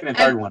in the second and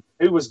third one?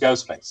 Who was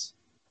Ghostface?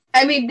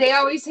 I mean, they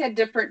always had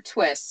different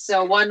twists.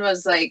 So one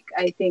was like,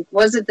 I think,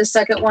 was it the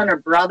second one, a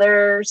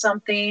brother or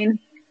something?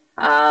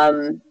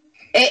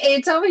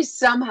 It's always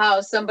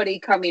somehow somebody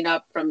coming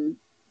up from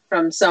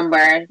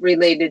somewhere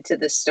related to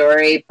the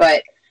story.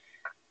 But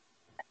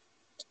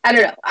I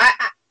don't know.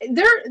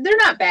 They're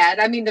not bad.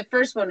 I mean, the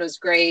first one was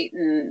great,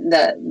 and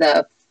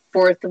the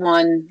fourth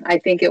one, I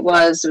think it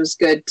was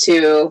good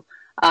too.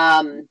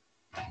 It'd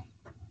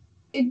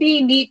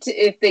be neat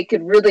if they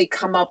could really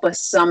come up with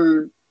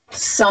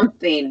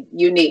something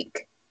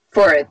unique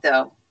for it,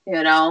 though,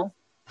 you know,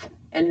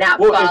 and not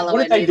follow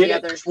what if they any did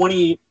of the it other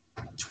 20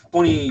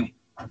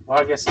 well,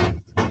 I guess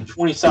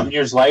 20-something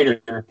years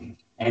later,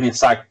 and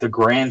it's like the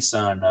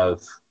grandson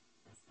of,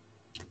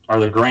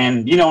 or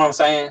the you know what I'm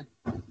saying?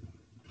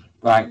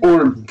 Like,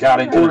 or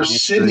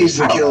Sidney's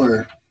the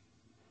killer.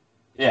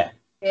 Yeah.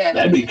 Yeah.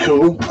 That'd be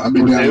cool. I'd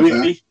be down with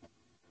that.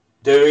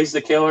 Dewey's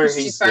the killer.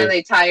 She's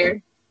finally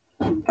tired.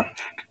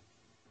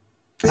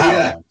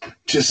 Yeah.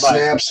 Just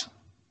snaps.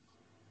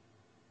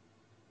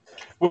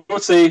 We'll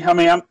see. I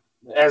mean,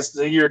 as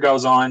the year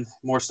goes on,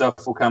 more stuff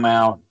will come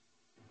out.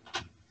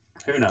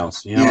 Who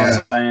knows? You know what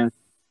I'm saying?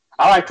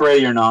 I liked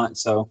Ready or Not,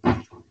 so.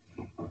 I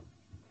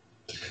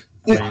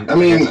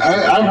mean,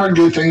 I've heard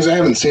good things. I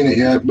haven't seen it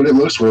yet, but it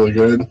looks really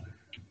good.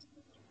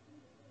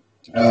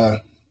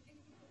 I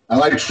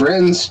liked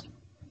Friends.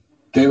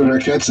 David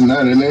Arquette's in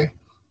that, isn't he?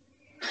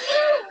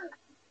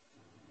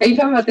 Are you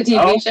talking about the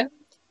TV show?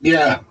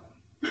 Yeah.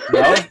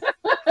 No?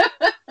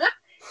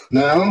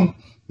 No?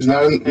 He's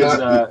not in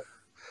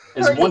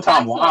his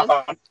one-time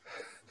wife.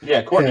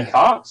 Yeah, Courtney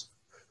Cox.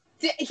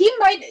 Did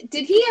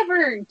he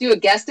ever do a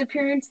guest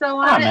appearance, though,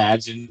 on I it?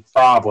 imagine.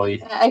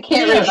 Probably. I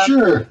can't remember.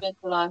 Sure. It's been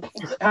so long.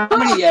 How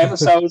many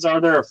episodes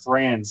are there of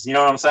Friends? You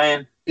know what I'm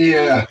saying?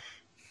 Yeah.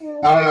 I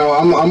don't know.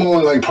 I'm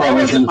only like That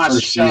probably wasn't from the my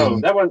first show.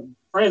 season. That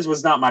Friends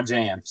was not my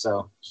jam.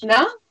 So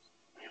No?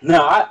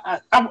 no,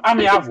 I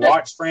mean I've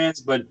watched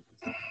Friends, but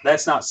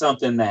that's not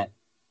something that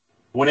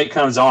when it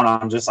comes on,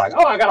 I'm just like,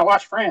 oh, I gotta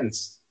watch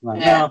Friends. Like,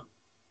 no.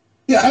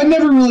 Yeah, I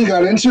never really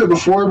got into it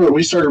before, but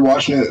we started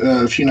watching it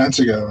a few nights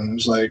ago, and it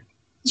was like,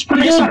 it's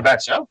pretty good. It's not a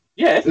bad show.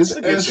 Yeah, it's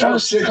a good as show. far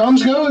as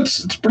sitcoms go,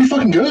 it's pretty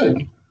fucking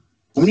good.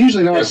 I'm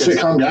usually not a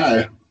sitcom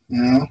guy,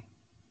 you know?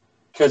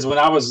 Because when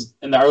I was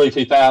in the early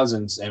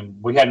 2000s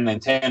and we had an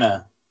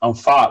antenna on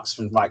Fox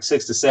from like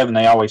 6 to 7,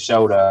 they always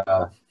showed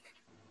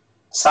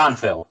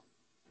Seinfeld.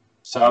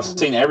 So I've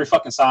seen every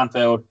fucking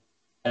Seinfeld.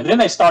 And then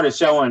they started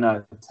showing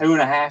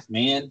 2.5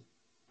 Men.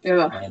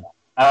 Yeah. And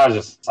I was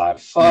just like,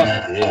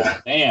 fuck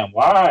this. Damn,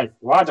 why'd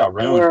y'all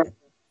ruin it?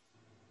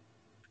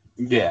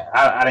 Yeah,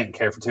 I didn't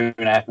care for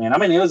 2.5 Men. I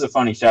mean, it was a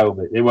funny show,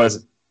 but it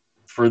wasn't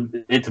for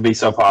it to be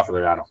so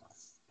popular. I don't know.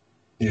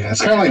 Yeah,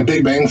 it's kind of like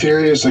Big Bang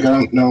Theory. It's like,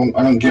 I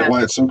don't get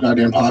why it's so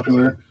goddamn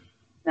popular.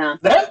 No.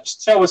 That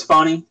show was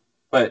funny,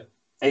 but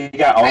it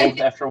got old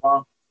after a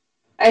while.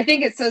 I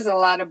think it says a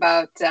lot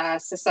about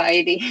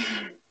society.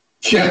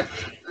 Yeah.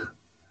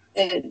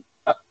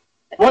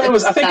 Well, it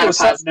was. I think it was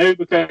something new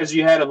because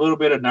you had a little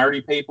bit of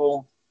nerdy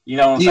people. You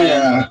know what I'm saying?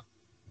 Yeah.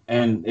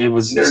 And it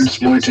was Nerd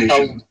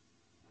exploitation.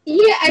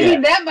 Yeah, I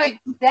mean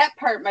that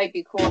part might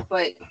be cool,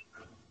 but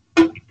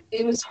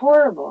it was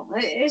horrible.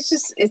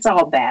 It's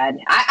all bad.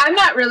 I'm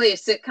not really a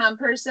sitcom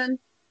person.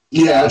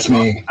 Yeah, that's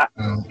me.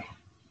 I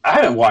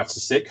haven't watched a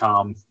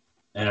sitcom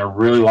in a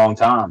really long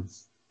time.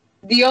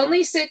 The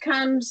only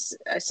sitcoms,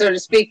 so to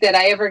speak, that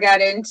I ever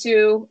got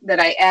into that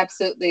I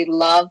absolutely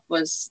loved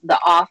was The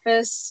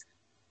Office,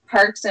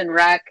 Parks and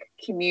Rec,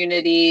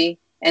 Community,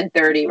 and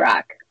 30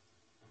 Rock.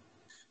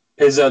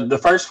 Is the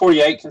first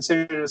 48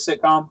 considered a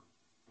sitcom?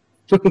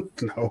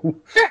 No.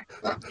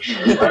 I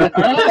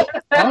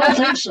don't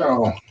think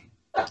so.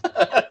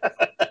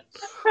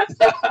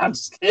 I'm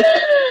just kidding.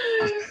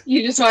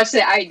 You just watch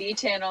the ID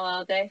channel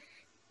all day?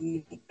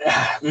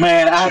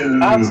 Man,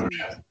 I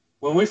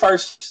when we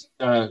first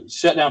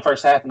shut down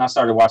first half and I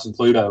started watching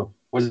Pluto.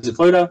 Was it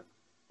Pluto?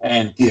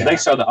 And they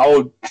show the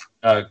old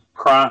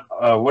crime.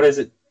 What is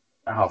it?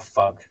 Oh,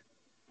 fuck.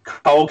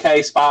 Cold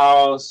Case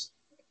Files.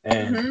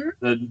 And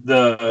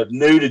the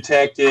new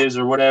detectives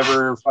or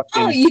whatever.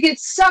 Fucking... Oh, you get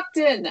sucked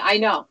in. I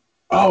know.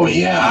 Oh,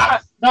 yeah.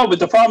 No, but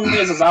the problem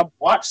is I've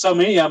watched so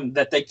many of them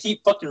that they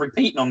keep fucking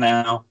repeating them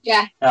now.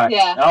 Yeah,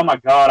 yeah. Oh, my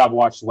God, I've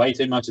watched way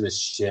too much of this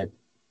shit.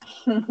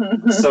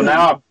 So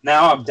now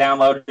I've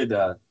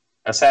downloaded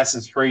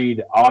Assassin's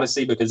Creed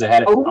Odyssey because they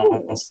had it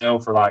on sale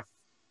for like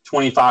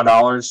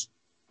 $25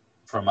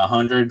 from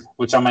 $100,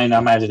 which I mean, I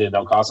imagine it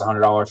don't cost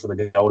 $100 for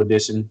the gold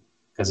edition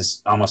because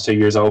it's almost 2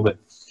 years old, but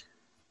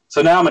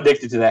so now I'm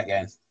addicted to that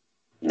game.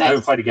 Nice. I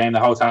haven't played a game the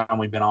whole time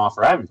we've been off,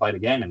 or I haven't played a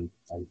game in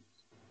a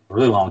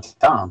really long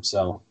time.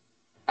 So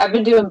I've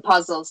been doing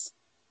puzzles.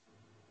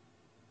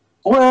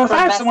 Well, if I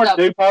have somewhere to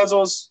do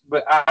puzzles,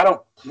 but I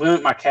don't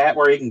limit my cat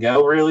where he can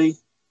go really,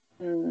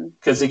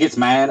 because he gets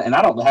mad, and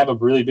I don't have a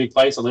really big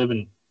place. I live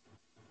in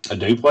a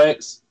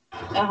duplex.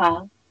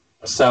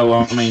 So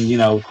I mean, you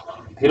know,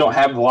 he don't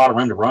have a lot of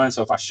room to run.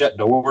 So if I shut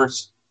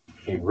doors,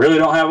 he really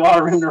don't have a lot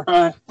of room to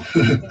run.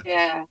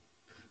 Yeah.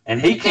 And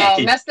he can't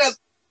keep...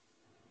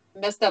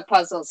 Messed Up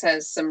Puzzles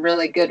has some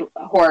really good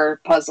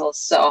horror puzzles.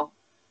 So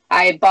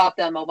I bought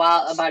them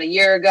about a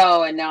year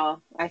ago, and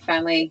now I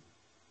finally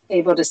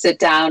able to sit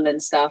down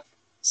and stuff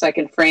so I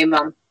can frame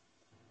them.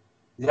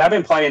 Yeah, I've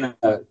been playing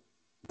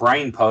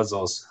brain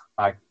puzzles.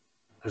 Like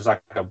there's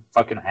like a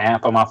fucking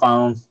app on my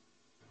phone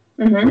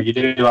where you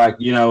do like,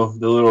 you know,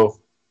 the little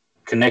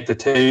connect the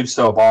tubes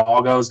so a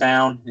ball goes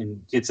down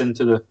and gets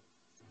into the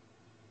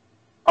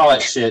all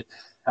that shit.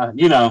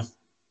 You know.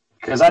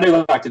 Because I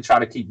do like to try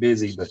to keep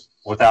busy, but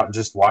without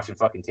just watching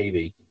fucking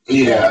TV.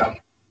 Yeah.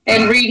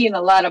 And reading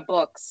a lot of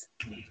books.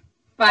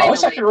 Finally. I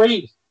wish I could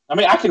read. I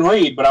mean, I can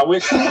read, but I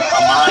wish my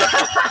mind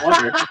would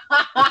wander.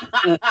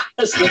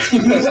 Let's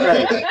keep that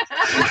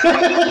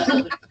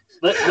straight.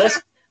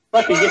 Let's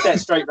fucking get that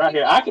straight right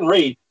here. I can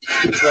read,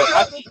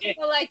 but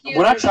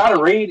when I try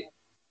to read,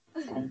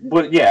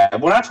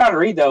 when I try to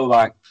read, though,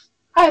 like,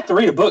 I have to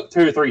read a book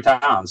 2 or 3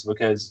 times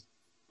because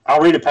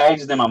I'll read a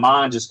page and then my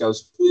mind just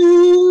goes...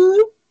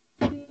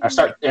 I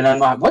start, and I'm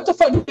like, what the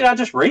fuck did I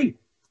just read?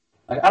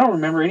 Like, I don't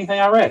remember anything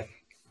I read.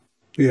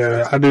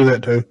 Yeah, I do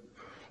that too.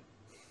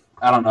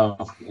 I don't know.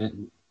 It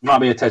might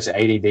be a touch of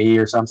ADD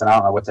or something. I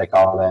don't know what they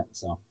call that.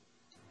 So,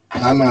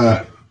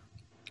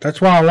 that's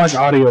why I like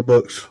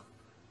audiobooks.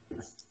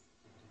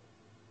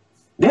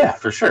 Yeah,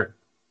 for sure.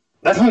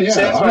 That's what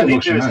I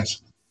need to do.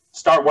 Nice.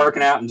 Start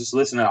working out and just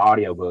listen to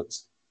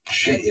audiobooks.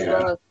 Shit,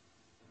 yeah.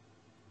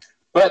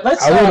 But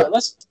let's go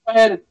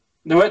ahead and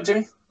do it,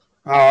 Jimmy.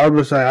 I was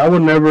going to say, I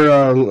would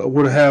never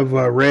would have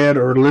read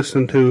or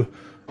listened to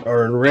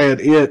or read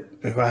it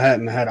if I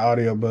hadn't had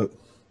audiobook.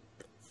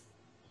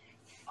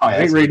 I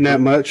ain't reading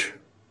that much.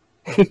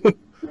 Y'all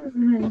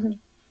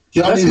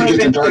need to get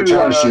the Dark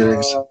Tower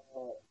series.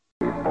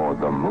 For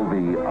the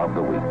movie of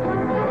the week.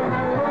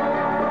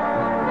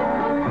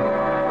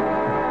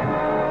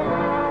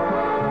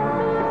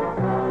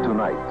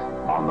 Tonight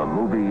on the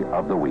movie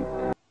of the week.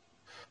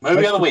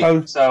 Movie of the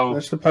week. So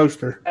that's the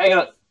poster.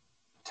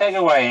 Take it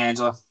away,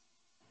 Angela.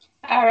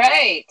 All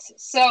right.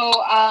 So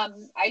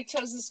I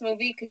chose this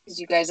movie because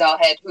you guys all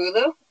had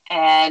Hulu,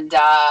 and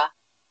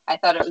I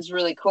thought it was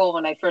really cool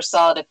when I first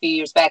saw it a few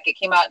years back. It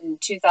came out in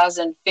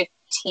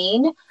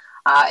 2015.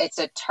 It's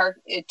a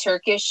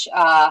Turkish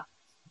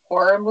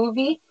horror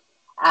movie,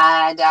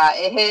 and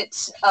it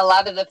hit a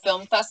lot of the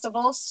film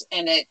festivals,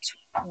 and it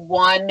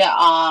won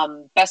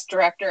Best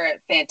Director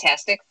at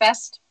Fantastic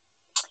Fest.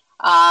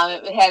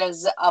 It had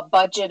a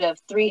budget of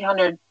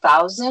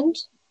 $300,000,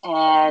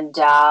 and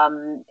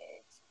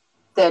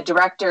the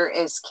director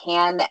is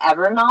Can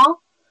Evernall.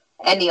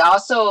 And he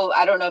also,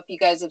 I don't know if you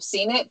guys have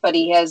seen it, but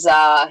he has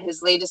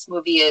his latest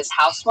movie is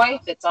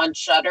Housewife. It's on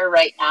Shudder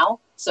right now.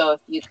 So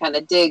if you kind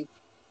of dig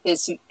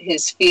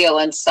his feel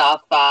and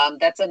stuff,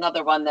 that's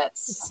another one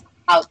that's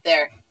out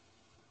there.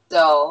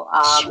 So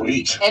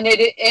Sweet. And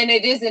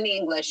it is in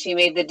English. He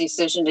made the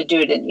decision to do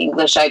it in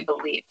English, I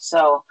believe.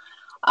 So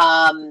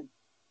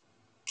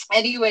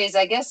anyways,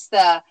 I guess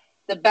the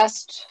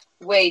best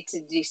way to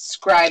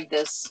describe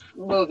this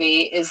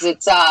movie is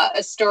it's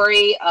a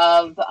story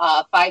of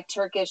 5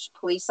 Turkish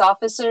police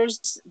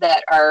officers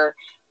that are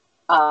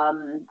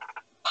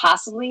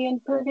possibly in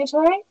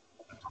purgatory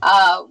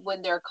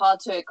when they're called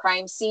to a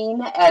crime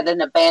scene at an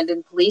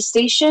abandoned police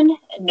station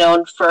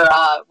known for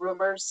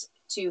rumors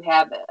to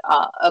have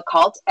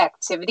occult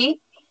activity.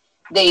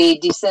 They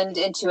descend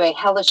into a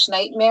hellish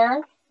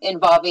nightmare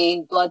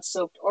involving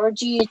blood-soaked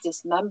orgies,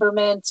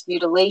 dismemberment,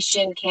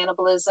 mutilation,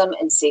 cannibalism,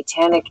 and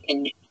satanic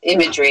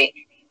imagery.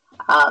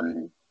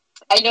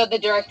 I know the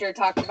director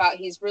talked about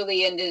he's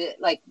really into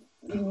like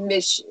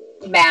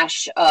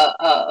mishmash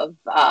of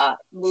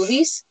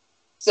movies.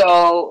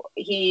 So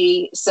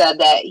he said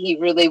that he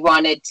really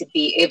wanted to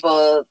be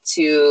able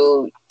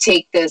to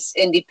take this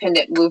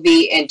independent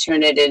movie and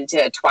turn it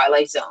into a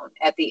Twilight Zone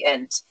at the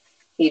end.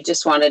 He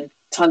just wanted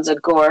tons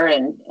of gore,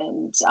 and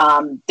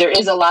there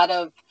is a lot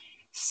of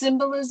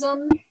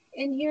symbolism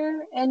in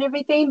here and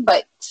everything,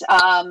 but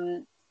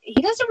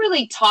he doesn't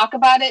really talk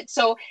about it.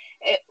 So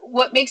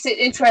what makes it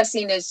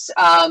interesting is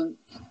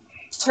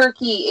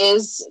Turkey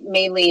is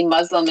mainly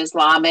Muslim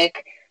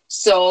Islamic,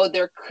 so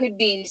there could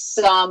be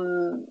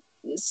some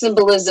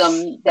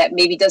symbolism that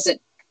maybe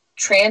doesn't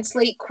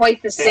translate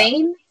quite the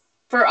same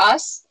for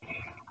us.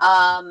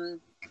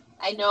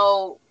 I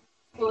know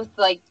with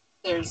like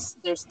there's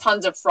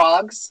tons of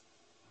frogs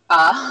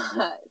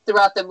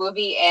throughout the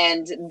movie,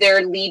 and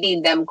they're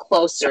leading them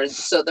closer.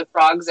 So the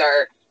frogs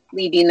are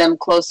leading them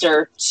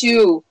closer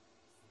to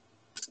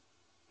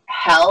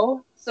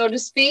hell, so to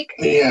speak.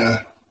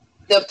 Yeah.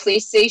 The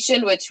police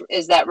station, which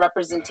is that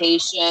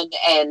representation,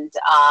 and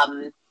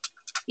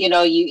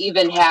you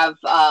even have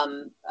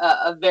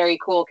a very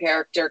cool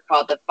character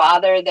called the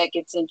Father that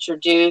gets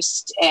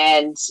introduced,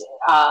 and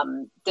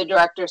the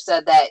director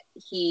said that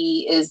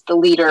he is the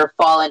leader of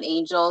fallen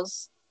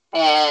angels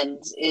and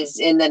is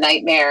in the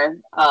nightmare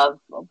of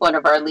one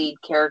of our lead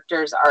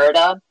characters,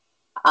 Arda.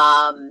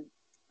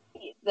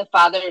 The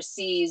Father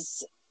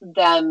sees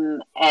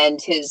them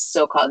and his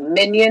so-called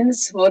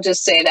minions, we'll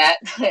just say that,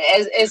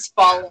 as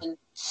fallen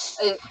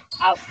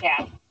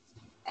outcasts.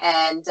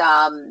 And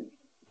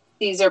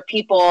these are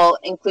people,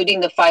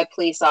 including the 5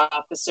 police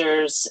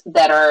officers,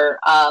 that are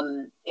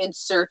in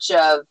search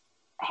of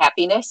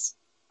happiness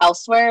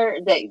elsewhere.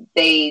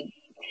 They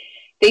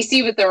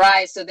see with their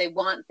eyes, so they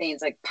want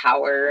things like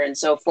power and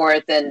so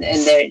forth, and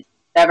they're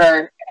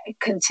never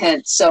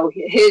content. So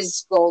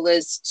his goal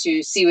is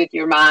to see with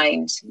your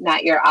mind,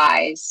 not your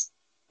eyes.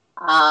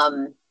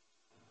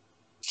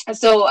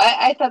 So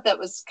I thought that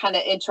was kind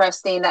of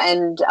interesting,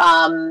 and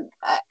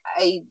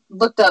I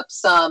looked up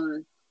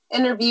some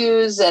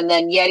interviews, and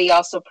then Yeti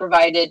also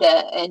provided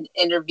an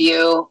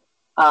interview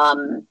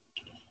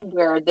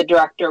where the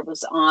director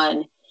was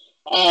on,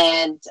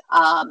 and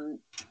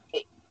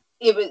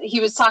he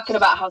was talking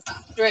about how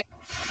strict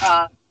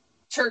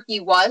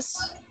Turkey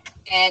was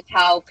and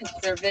how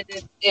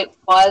conservative it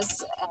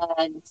was,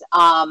 and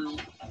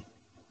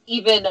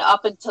even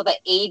up until the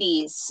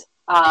 80s,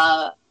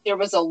 there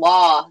was a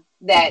law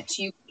that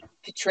you could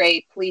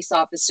portray police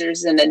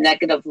officers in a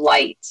negative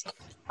light.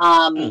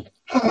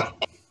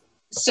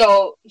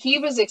 So he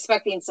was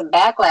expecting some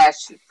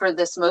backlash for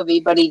this movie,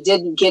 but he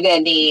didn't get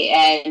any,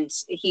 and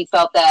he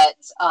felt that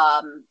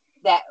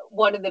that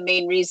one of the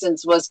main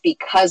reasons was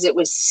because it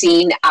was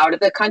seen out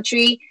of the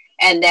country,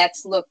 and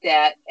that's looked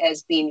at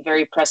as being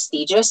very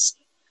prestigious.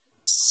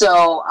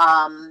 So,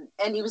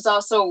 and he was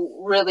also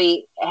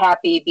really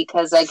happy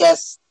because I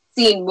guess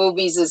seeing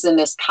movies isn't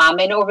as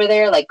common over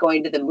there, like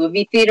going to the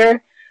movie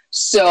theater.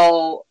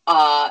 So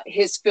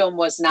his film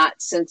was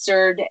not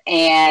censored,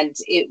 and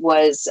it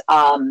was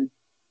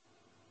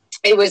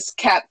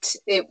kept.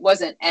 It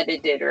wasn't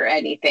edited or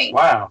anything.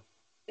 Wow.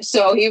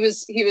 So he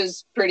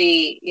was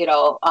pretty,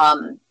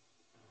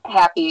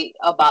 happy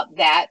about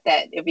that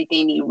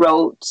everything he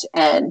wrote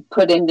and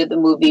put into the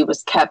movie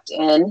was kept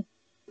in.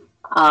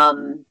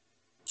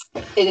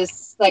 it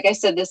is, like I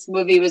said, this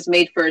movie was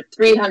made for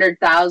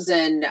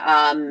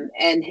 $300,000,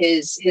 and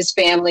his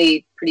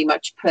family pretty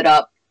much put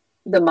up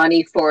the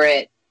money for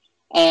it,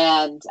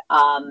 and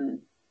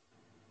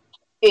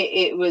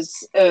it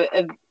was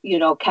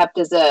kept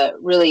as a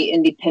really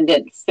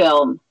independent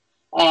film,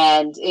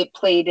 and it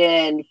played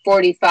in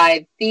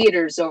 45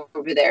 theaters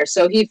over there.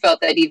 So he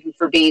felt that even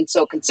for being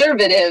so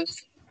conservative,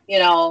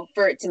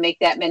 for it to make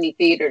that many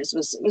theaters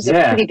was a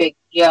pretty big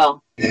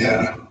deal.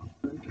 Yeah.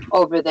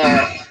 Over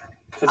there.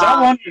 Because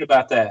I wondered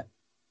about that.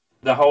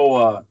 The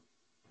whole,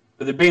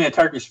 with it being a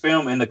Turkish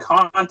film and the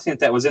content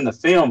that was in the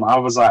film, I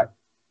was like,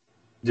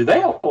 do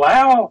they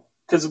allow,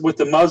 because with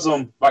the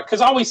Muslim,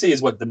 because all we see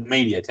is what the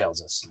media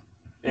tells us.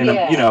 And,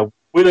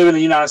 we live in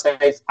the United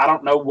States. I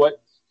don't know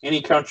what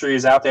any country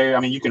is out there. I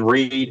mean, you can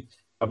read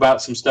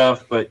about some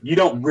stuff, but you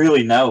don't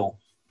really know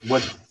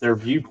what their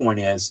viewpoint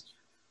is.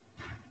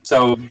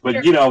 So,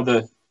 but,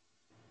 the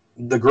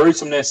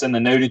gruesomeness and the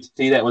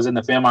nudity that was in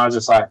the film, I was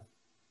just like,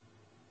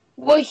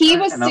 well, he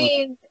was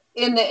saying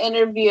in the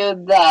interview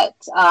that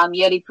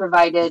Yeti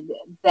provided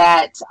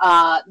that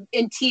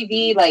in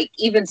TV, like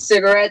even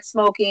cigarette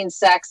smoking,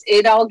 sex,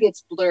 it all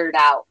gets blurred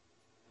out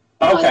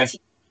on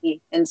TV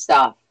and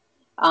stuff.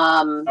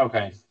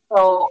 Okay.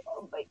 So,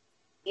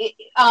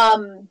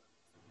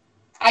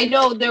 I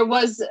know there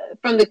was,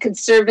 from the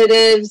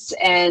conservatives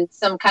and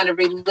some kind of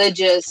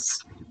religious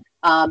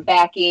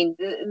backing,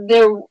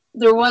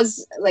 there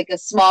was like a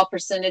small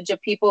percentage of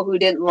people who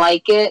didn't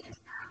like it.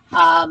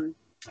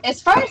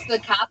 As far as the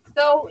cops,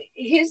 though,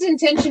 his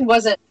intention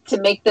wasn't to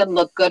make them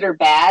look good or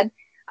bad.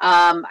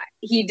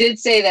 He did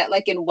say that,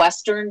 like, in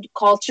Western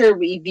culture,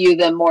 we view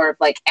them more of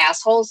like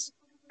assholes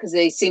because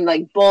they seem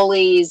like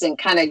bullies and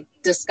kind of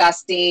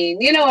disgusting.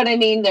 You know what I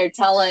mean? They're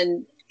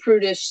telling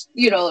prudish,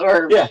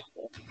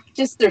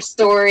 just their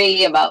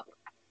story about,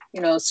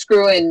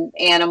 screwing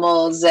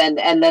animals, and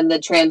then the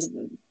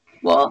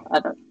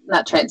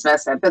not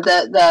transvestite, but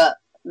the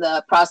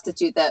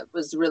prostitute that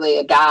was really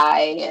a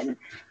guy, and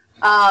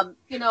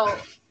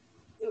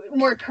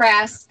more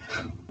crass.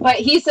 But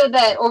he said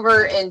that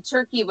over in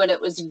Turkey, when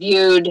it was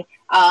viewed,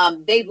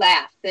 they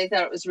laughed. They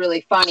thought it was really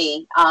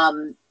funny.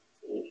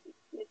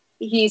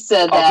 He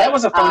said that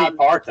was a funny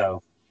part,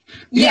 though.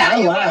 Yeah,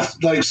 I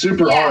laughed like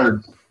super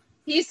hard.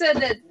 He said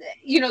that,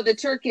 the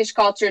Turkish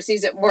culture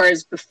sees it more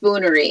as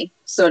buffoonery,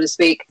 so to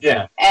speak.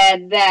 Yeah.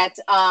 And that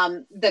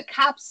the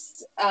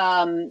cops,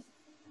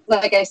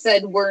 like I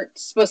said, weren't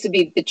supposed to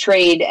be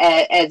portrayed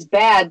as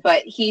bad,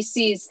 but he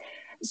sees...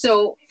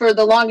 So for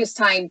the longest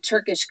time,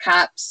 Turkish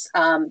cops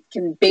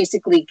can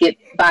basically get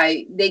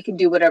by. They can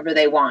do whatever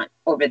they want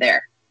over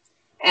there.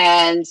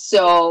 And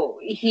so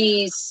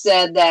he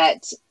said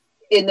that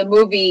in the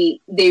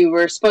movie, they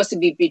were supposed to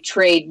be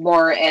portrayed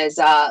more as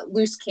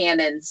loose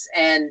cannons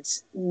and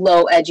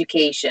low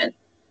education.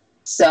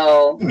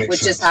 So,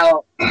 which is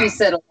how he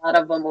said a lot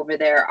of them over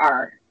there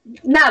are.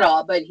 Not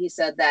all, but he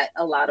said that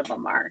a lot of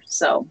them are.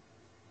 So...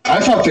 I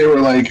thought they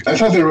were like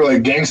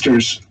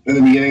gangsters in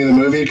the beginning of the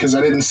movie because I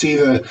didn't see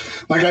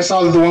I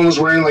saw that the one was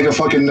wearing like a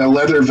fucking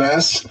leather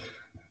vest.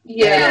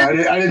 Yeah.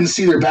 And I didn't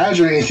see their badge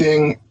or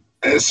anything,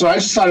 so I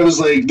just thought it was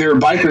like they were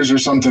bikers or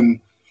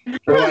something,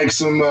 or like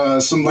some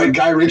like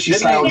Guy Ritchie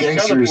style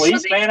gangsters. The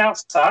policeman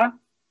outside.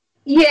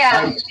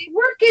 Yeah, they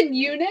work in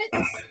units,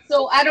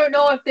 so I don't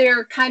know if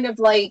they're kind of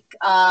like,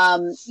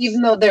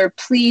 even though they're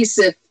police,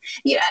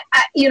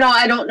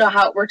 I don't know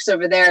how it works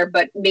over there,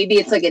 but maybe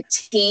it's like a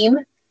team.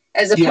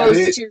 As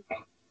opposed to,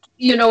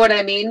 you know what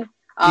I mean?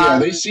 Yeah,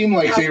 they seem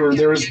like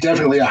there was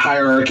definitely a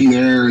hierarchy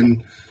there,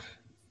 and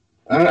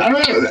I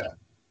don't know.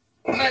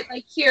 But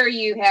like here,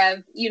 you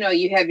have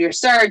your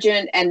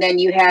sergeant, and then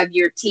you have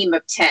your team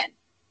of 10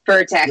 for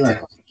a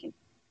tactical team.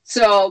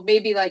 So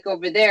maybe like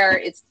over there,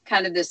 it's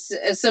kind of a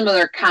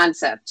similar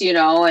concept,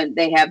 and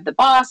they have the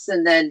boss,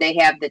 and then they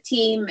have the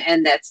team,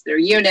 and that's their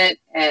unit,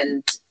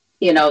 and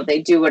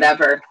they do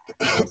whatever.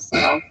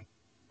 So.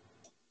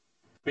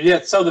 But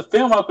yeah, so the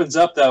film opens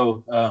up,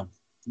 though.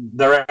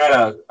 They're at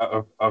a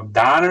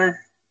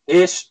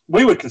diner-ish.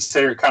 We would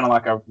consider it kind of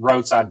like a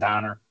roadside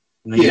diner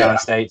in the United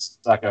States.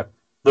 It's like a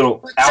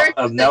little out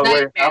of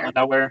nowhere.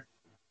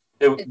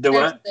 The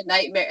what? The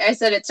nightmare. I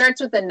said it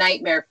starts with the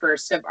nightmare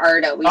first of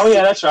Arda.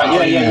 Yeah, that's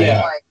right.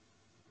 Yeah.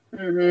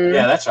 Mm-hmm.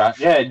 Yeah, that's right.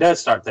 Yeah, it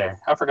does start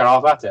there. I forgot all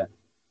about that.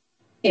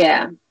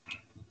 Yeah.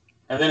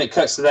 And then it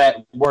cuts to that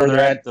where they're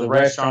at the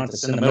restaurant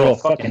that's in the middle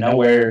of fucking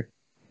nowhere.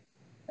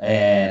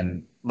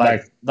 And...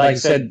 Like I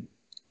said,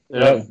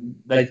 they're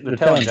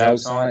telling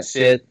jokes on that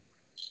shit.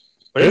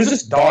 But it was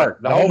just dark.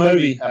 The whole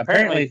movie,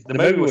 apparently, the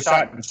movie was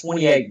shot in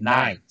 28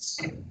 nights.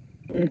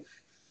 That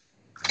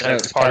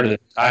was part of the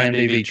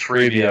IMDb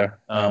trivia.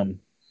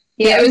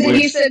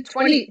 He said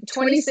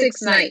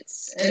 26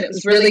 nights, and it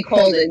was really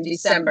cold in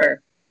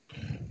December.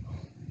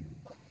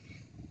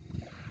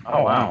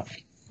 Oh, wow.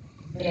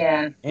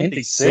 Yeah. In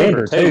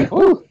December, too.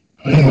 Woo.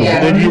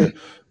 Yeah.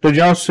 Did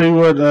y'all see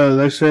what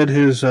they said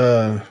his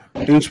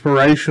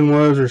inspiration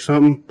was or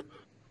something?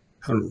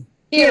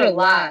 He had a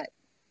lot.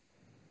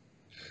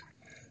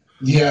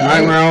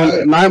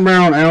 Yeah,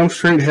 Nightmare on Elm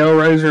Street,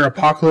 Hellraiser,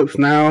 Apocalypse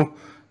Now,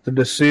 The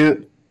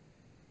Descent.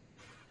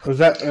 Was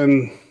that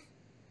and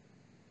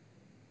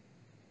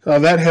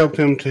that helped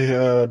him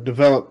to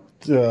develop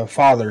the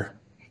Father.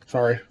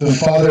 Sorry, the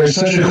Father is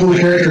such a cool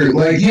character.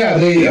 Like, yeah,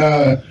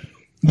 the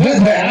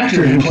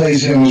actor who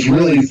plays him was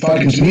really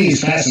fucking, to me,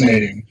 is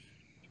fascinating.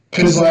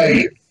 Because,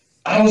 like,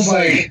 I was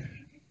like,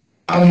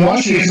 I'm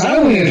watching it because I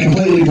went in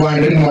completely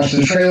blind. I didn't watch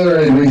the trailer.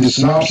 I didn't read the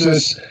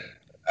synopsis.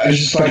 I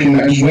just went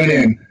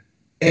in.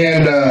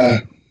 And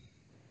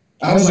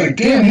I was like,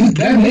 damn,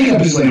 that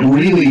makeup is, like,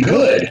 really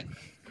good.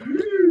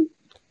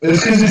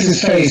 It's because it's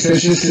his face.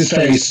 It's just his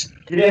face.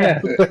 Yeah.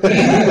 But,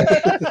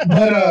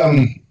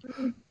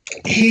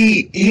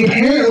 he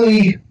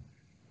apparently,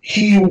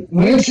 he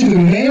went to the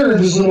mayor of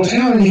his little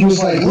town and he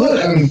was like,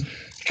 look,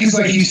 because,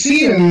 like, you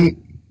see him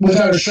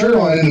without a shirt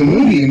on in the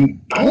movie,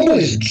 and Homeboy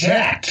is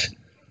jacked.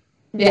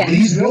 Yeah.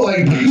 He's built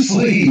like Bruce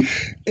Lee.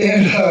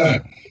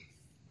 And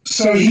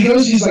so he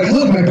goes, he's like,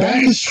 look, my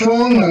back is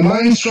strong, my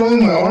mind's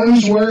strong, my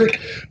arms work,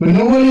 but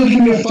nobody will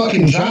give me a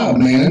fucking job,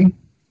 man.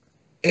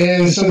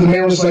 And so the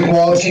mayor was like,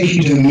 well, I'll take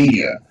you to the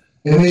media.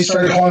 And they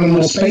started calling him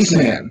Little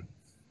Spaceman.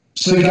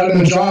 So they got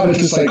him a job at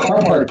this, like,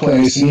 car park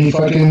place, and he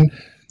fucking,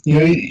 you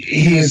know,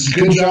 he has a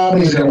good job,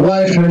 and he's got a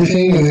wife and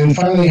everything, and then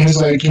finally he's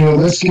like, you know,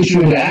 let's get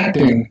you into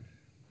acting.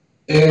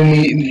 And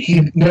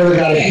he never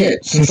got a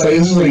hit since, like,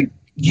 this is, like,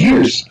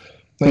 years.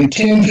 Like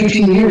 10,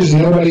 15 years,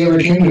 and nobody ever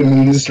came to him,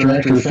 and this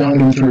director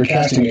found him through a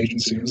casting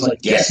agency. It was like,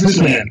 yes, this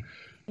man.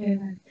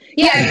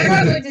 Yeah, I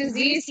forgot what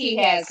disease he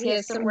has. He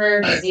has some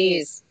rare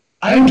disease.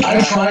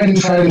 I tried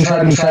to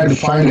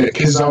find it,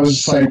 because I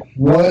was like,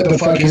 what the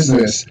fuck is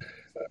this?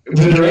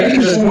 The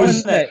director There's one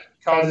said, that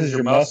causes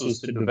your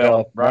muscles to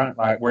develop, right?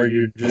 Like where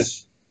you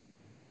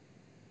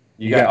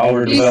got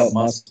overdeveloped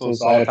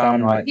muscles all the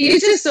time. Like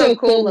he's just so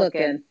cool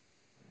looking.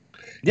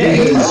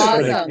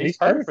 Yeah, He's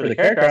perfect for the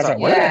character. I was like,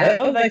 where the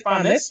hell did they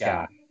find this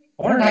guy?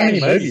 I wonder how many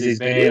movies he's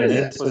been in, and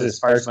this was his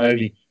first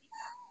movie.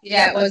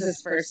 Yeah, it was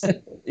his first.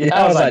 Yeah,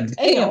 I was like,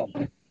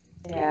 damn.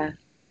 Yeah.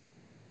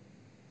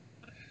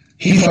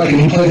 He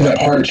played that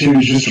part too,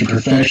 just to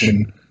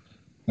perfection.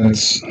 It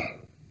was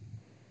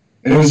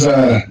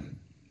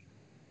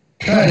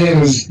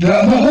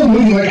the whole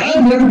movie, like,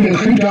 I've never been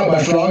creeped out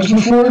by frogs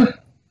before.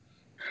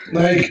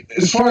 Like,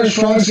 as far as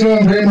frogs go,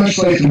 I'm very much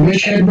like the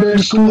Mitch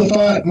Hedberg school of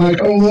thought. I'm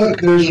like, oh, look,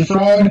 there's a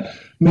frog.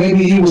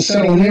 Maybe he will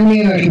settle near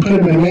me, and I can put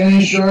him in a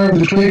mayonnaise jar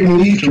with a twig and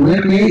leaf to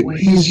recreate what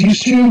he's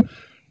used to.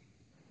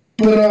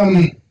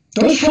 But,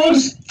 those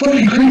frogs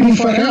fucking creep me the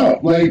fuck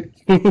out. Like,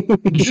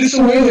 just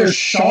the way they're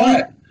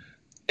shot,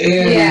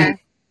 and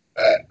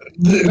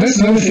that's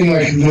another thing,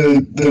 like,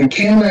 the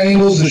camera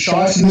angles, the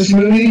shots in this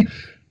movie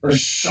are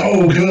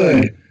so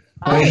good.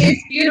 Oh,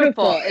 it's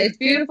beautiful. It's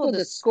beautiful.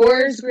 The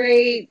score is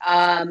great.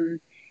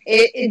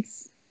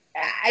 It's,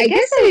 I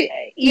guess,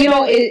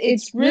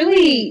 it's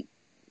really,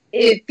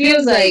 it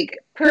feels like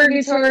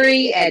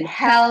purgatory and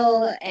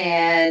hell,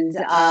 and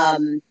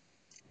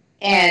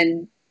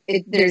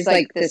there's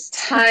like this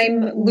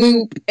time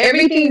loop,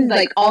 everything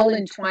like all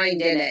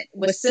entwined in it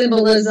with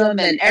symbolism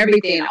and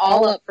everything,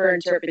 all up for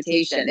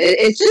interpretation.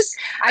 It's just,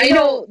 I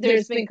know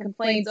there's been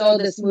complaints, oh,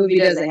 this movie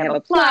doesn't have a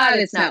plot,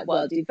 it's not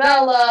well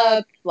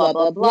developed, blah,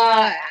 blah,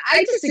 blah.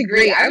 I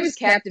disagree. I was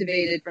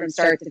captivated from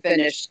start to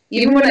finish,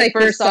 even when I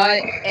first saw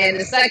it, and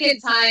the second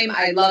time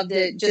I loved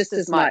it just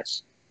as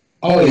much.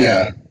 Oh,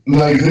 yeah.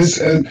 Like this,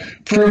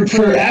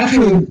 for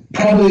after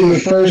probably the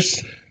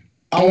first,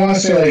 I want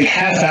to say like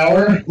half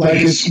hour,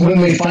 like it's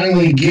when they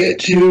finally get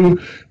to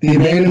the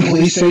abandoned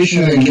police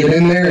station and they get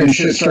in there and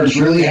shit starts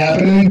really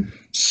happening,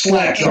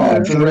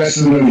 slack-jawed for the rest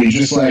of the movie.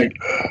 Just like,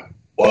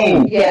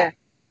 whoa. Yeah.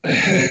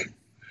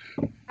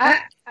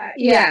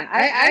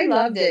 I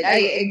loved it.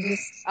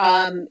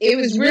 It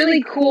was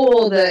really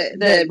cool,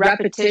 the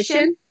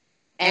repetition,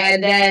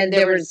 and then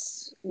there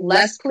was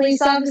less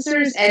police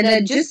officers, and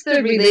then just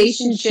the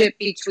relationship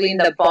between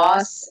the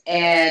boss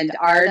and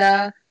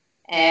Arda,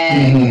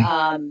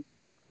 and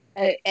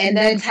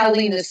then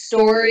telling the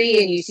story,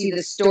 and you see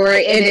the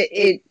story, and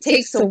it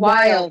takes a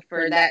while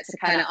for that to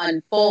kind of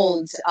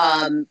unfold,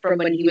 from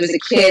when he was a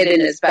kid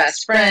and his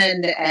best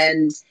friend,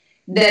 and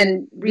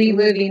then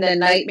reliving the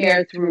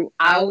nightmare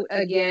throughout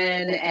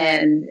again,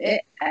 and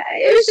it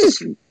was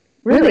just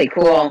really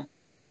cool.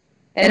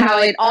 And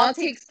how it all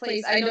takes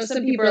place. I know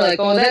some people are like,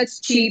 oh, that's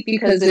cheap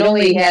because it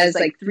only has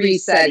like 3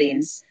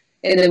 settings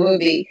in the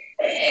movie.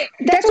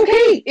 That's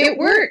okay. It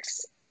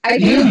works. I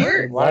think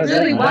it works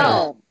really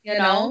well, you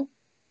know?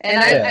 And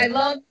I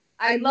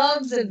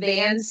love the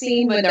van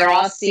scene when they're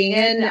all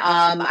singing.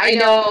 I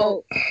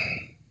know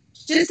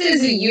just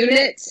as a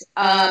unit,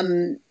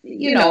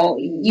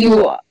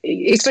 you,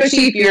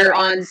 especially if you're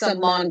on some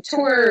long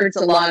tour, or it's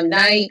a long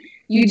night,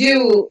 you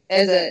do,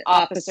 as an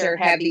officer,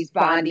 have these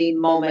bonding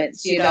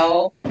moments,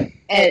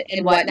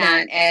 and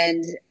whatnot.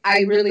 And I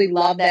really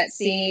love that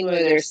scene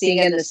where they're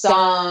singing the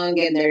song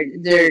and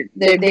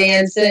they're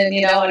dancing,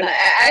 and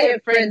I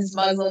have friends,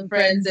 Muslim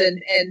friends,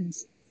 and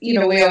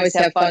we always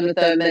have fun with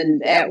them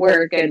and at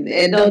work, and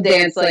they'll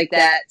dance like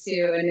that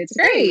too, and it's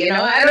great.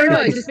 I don't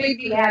know, it just made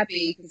me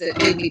happy because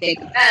it made me think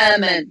of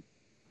them, and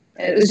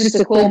it was just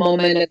a cool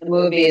moment in the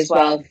movie as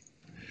well.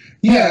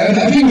 Yeah,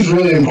 I think it was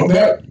really important.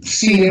 That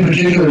scene in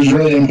particular is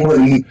really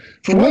important.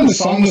 For one, the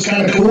song was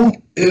kind of cool.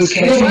 It was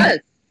catchy. It was.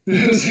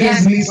 It was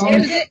his new song.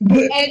 And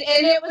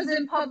it was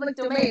in public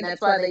domain. That's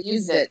why they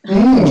used it.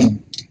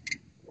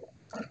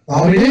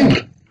 Oh, we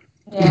did.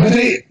 Yeah.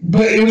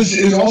 But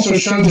it also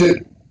showed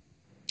that,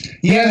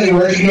 yeah, they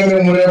work together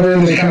and whatever,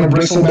 and they kind of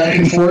bristle back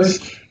and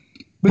forth.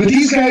 But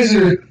these guys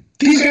are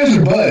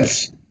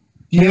buds.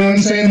 You know what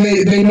I'm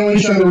saying? They know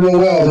each other real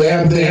well. They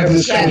have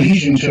this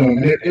cohesion to them.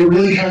 And it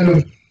really kind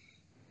of,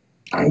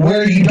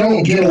 where you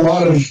don't get a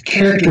lot of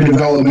character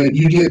development,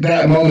 you get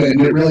that moment,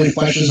 and it really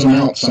fleshes them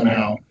out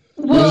somehow.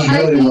 Well, it was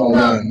really well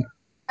done.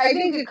 I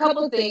think a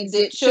couple things.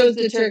 It shows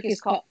the Turkish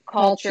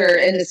culture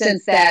in the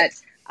sense that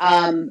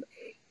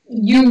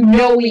you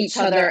know each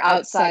other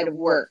outside of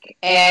work,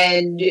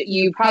 and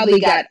you probably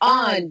got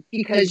on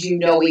because you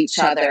know each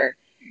other.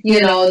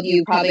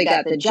 You probably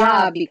got the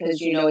job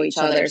because you know each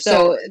other.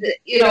 So,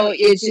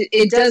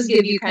 it does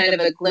give you kind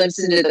of a glimpse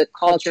into the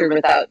culture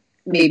without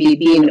maybe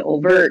being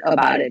overt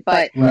about it.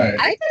 But right.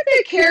 I think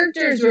the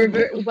characters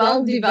were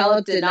well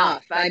developed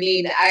enough. I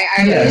mean,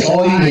 it's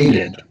all you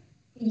needed.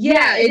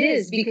 Yeah, it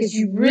is, because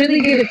you really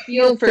get a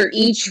feel for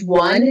each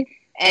one.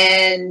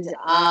 And,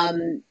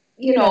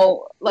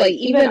 like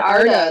even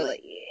Arda,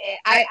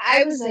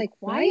 I was like,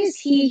 why is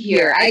he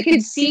here? I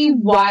could see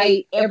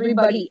why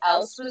everybody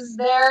else was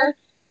there.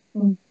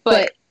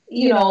 But,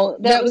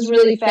 that was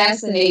really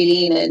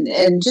fascinating,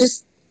 and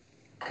just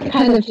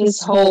kind of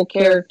his whole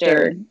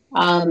character,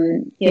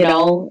 and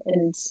I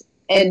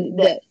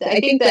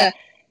think that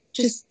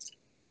just,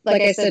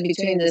 like I said,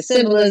 between the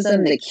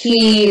symbolism, the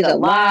key, the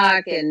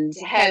lock, and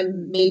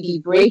him maybe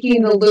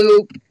breaking the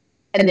loop,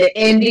 and the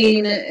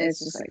ending, it's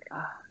just like,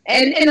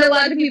 and a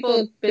lot of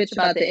people bitch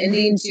about the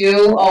ending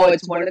too. Oh,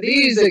 it's one of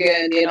these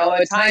again,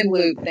 a time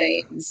loop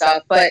thing and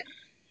stuff. But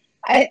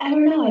I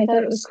don't know. I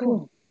thought it was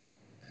cool.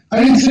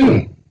 I did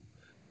too.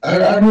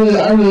 I really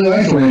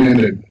liked the way it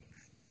ended.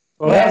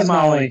 Well, that was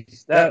my only.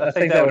 I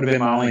think that would have been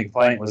my only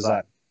complaint. Was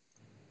like,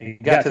 he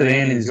got to the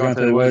end and he's going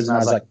through the woods, and I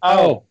was like,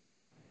 oh,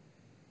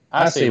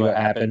 I see what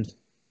happened.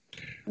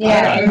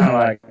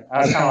 Yeah. I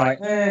was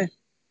kind of like,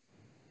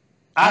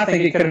 I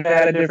think it could have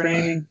had a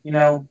different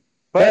ending,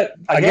 But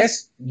I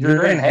guess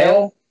you're in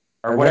hell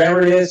or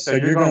whatever it is, so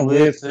you're going to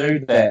live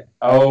through that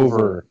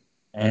over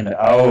and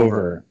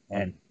over,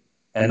 and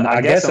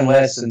I guess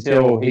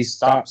until he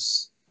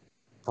stops.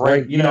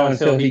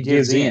 Until he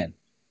gives in.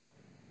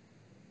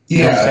 You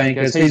know what I'm saying?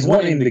 Because he's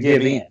wanting to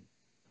give in.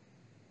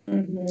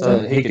 Mm-hmm. So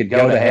that he could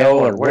go to hell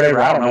or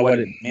whatever. I don't know what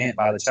it meant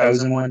by the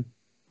chosen one.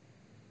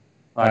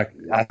 Like,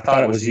 I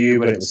thought it was you,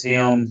 but it was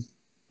him.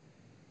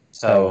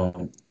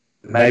 So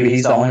maybe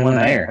he's the only one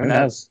there. Who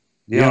knows?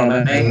 You know what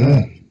I mean?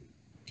 Mm-hmm.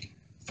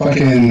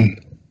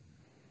 Fucking.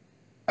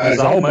 Because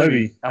the whole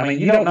movie, I mean,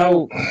 you don't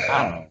know.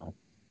 I don't know.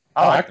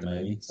 I like the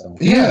movie. So.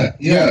 Yeah.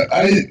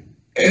 I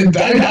too,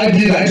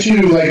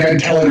 like, I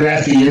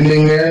telegraphed the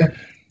ending there,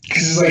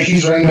 because it's like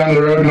he's running down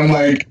the road, and I'm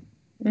like,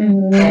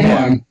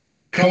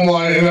 come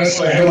on, and I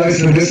saw like headlights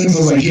in the distance. I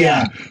was like,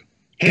 yeah,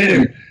 hit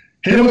him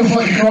with the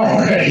fucking car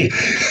already.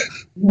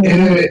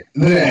 And then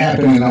it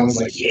happened, and I was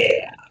like,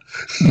 yeah.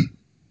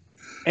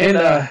 And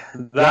the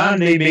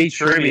IMDb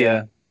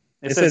trivia,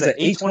 it says that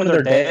each one of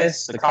their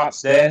deaths, the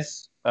cops'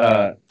 deaths,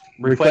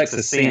 reflects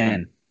a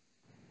sin.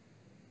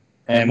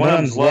 And one of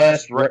them's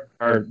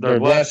their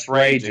lust,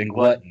 rage, and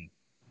gluttony.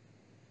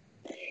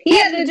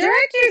 Yeah, the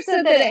director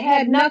said that it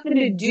had nothing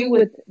to do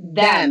with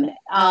them.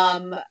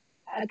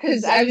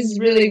 Because I was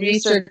really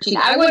researching.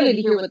 I wanted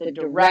to hear what the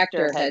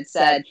director had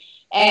said.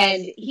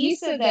 And he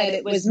said that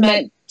it was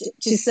meant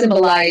to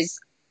symbolize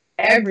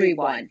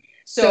everyone.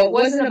 So it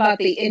wasn't about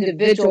the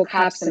individual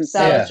cops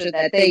themselves or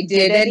that they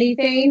did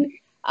anything.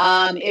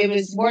 It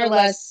was more or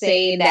less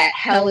saying that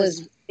hell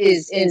is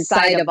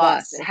inside of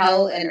us.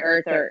 Hell and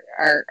earth are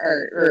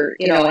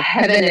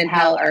heaven and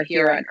hell are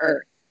here on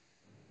earth.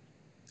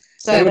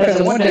 So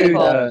the one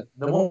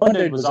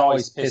dude was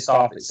always pissed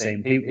off, it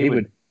seemed. He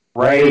would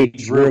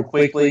rage real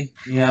quickly,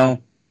 where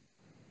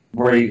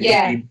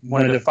he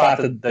wanted to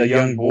fight the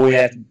young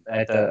boy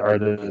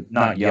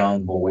not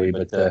young boy,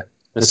 but the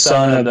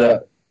son of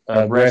the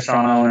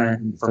restaurant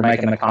owner for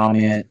making a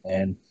comment,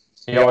 and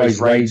he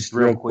always raged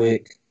real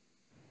quick.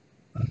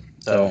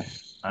 So,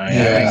 I mean,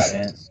 that makes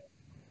sense.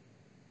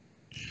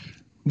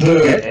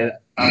 I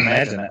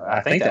imagine that.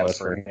 I think that was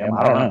for him.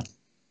 I don't know.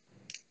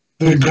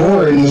 The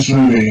gore in this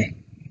movie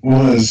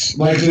was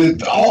like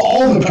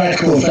all the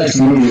practical effects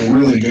in the movie were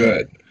really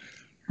good.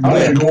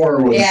 The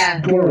gore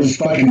was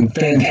fucking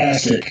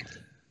fantastic.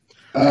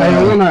 Hey,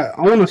 I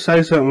want to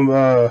say something.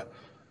 The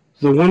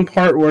one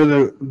part where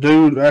the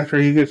dude, after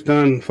he gets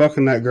done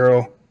fucking that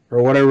girl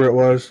or whatever it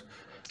was,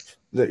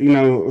 that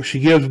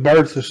she gives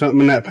birth to something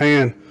in that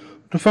pan.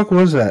 What the fuck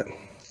was that?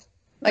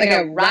 Like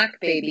a rock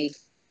baby.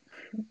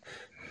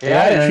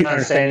 Yeah, I didn't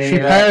understand any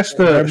of that. She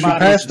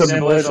passed the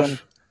symbolism.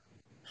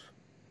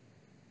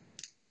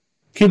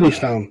 kidney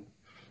stone.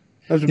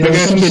 That's a Yeah, big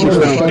ass some kidney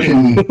sort of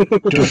stone.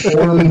 fucking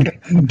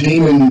deformed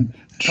demon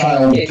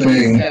child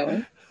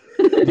thing.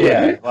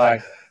 Yeah,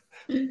 like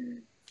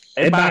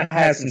it might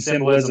have some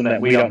symbolism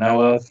that we don't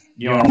know of.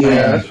 You know what I'm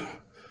Yeah. saying?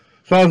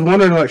 So I was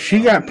wondering, like, she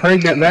got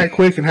pregnant that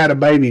quick and had a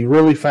baby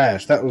really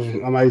fast. That was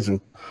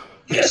amazing.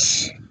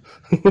 Yes.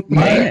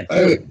 My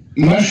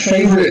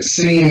favorite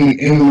scene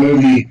in the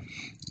movie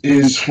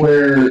is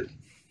where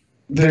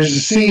there's a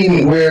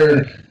scene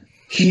where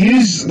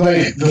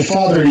the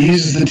father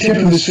uses the tip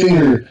of his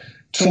finger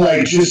to,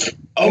 like, just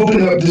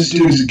open up this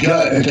dude's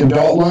gut at the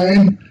belt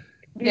line.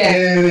 Yeah.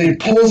 And he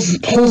pulls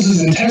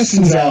his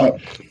intestines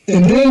out.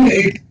 And then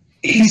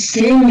he's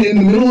standing in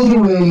the middle of the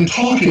room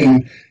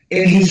talking,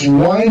 and he's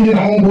winding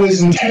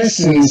homeboy's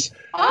intestines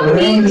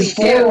around his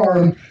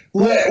forearm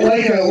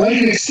like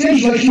an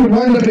extension, like he would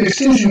wind up an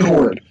extension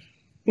cord.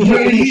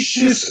 Yeah, he's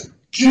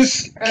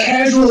just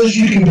casual as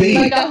you can be.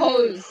 Like a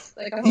hose.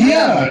 Like a hose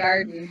Yeah. in the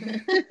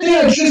garden.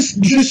 Yeah,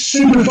 just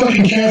super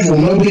fucking casual,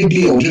 no big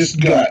deal,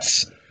 just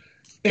guts.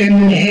 And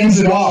then hands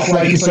it off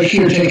like he's like,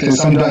 here, take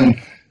this, I'm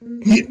done.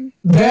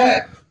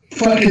 That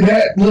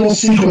little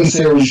sequence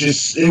there was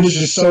just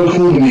so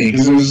cool to me,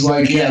 because it was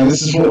like, yeah,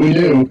 this is what we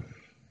do.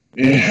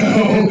 You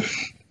know?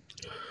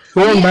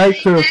 Going back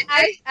to...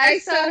 I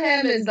saw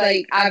him as,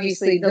 like,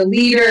 obviously the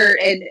leader,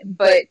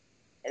 but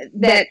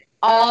that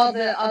all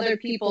the other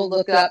people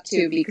look up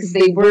to because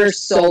they were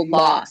so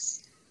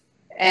lost.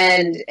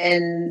 And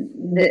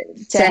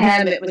to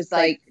him, it was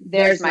like,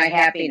 there's my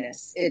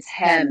happiness. It's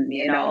him,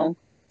 you know?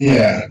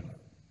 Yeah.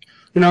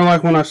 You know,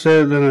 like when I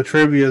said in the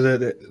trivia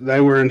that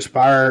they were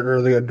inspired,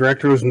 or the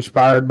director was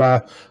inspired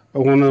by,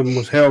 one of them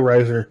was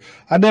Hellraiser.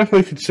 I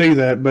definitely could see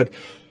that, but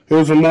it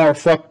was a more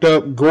fucked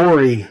up,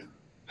 gory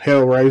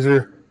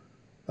Hellraiser.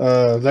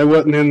 They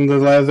wasn't in the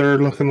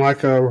leather looking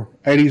like a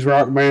 80s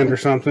rock band or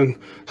something.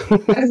 I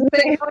was going to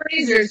say,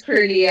 Hellraiser's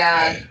pretty,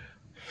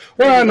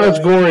 well, I know it's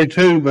gory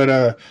too,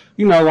 but,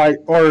 you know, like,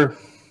 or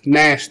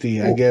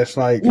nasty, I guess,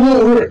 like.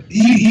 Well,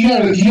 you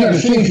gotta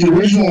think the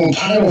original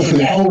title for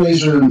the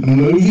Hellraiser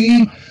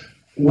movie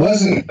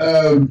wasn't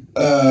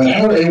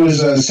it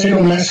was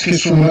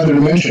Sadomasochist from Another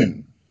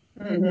Dimension.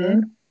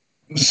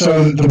 Mm-hmm.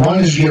 So the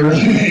bondage gear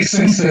really makes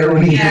sense there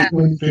when you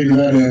figure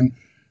that in.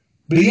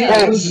 But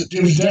yeah, this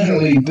was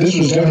definitely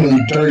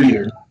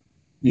dirtier.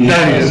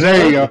 Yeah. Dirty,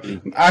 there you go.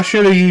 I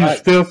should have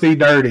used filthy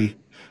dirty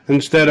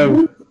instead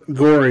of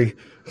gory.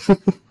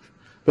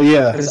 But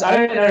yeah, because I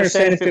didn't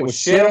understand if it was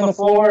shit on the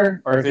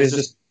floor or if it's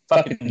just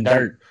fucking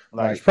dirt.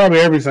 Like, it's probably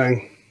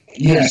everything.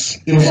 Yes,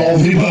 it was all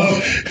of the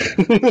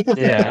above.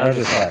 Yeah, I was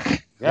just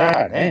like,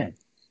 God damn.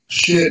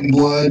 Shit and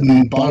blood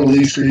and bodily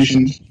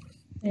excretions.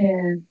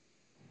 Yeah.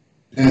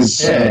 It's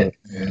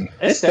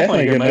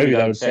definitely a good movie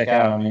though to check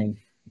out. I mean,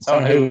 it's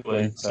on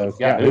Hulu, so if you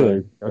got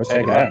Hulu, go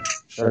check it out.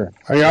 Sure.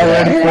 Are y'all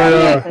ready for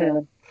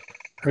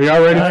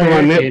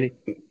my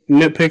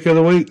nitpick of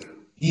the week?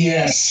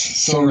 Yes,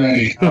 so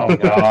ready. Oh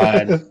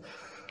God.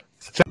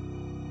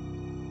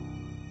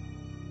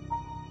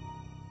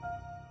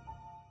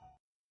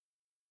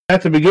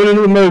 At the beginning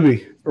of the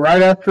movie,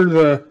 right after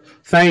the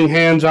thing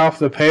hands off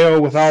the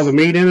pail with all the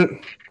meat in it,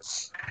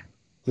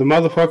 the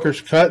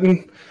motherfucker's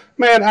cutting.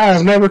 Man, I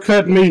have never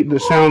cut meat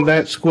that sounds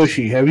that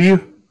squishy. Have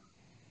you?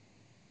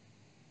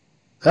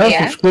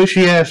 That's some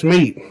squishy ass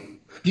meat.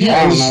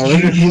 Yeah,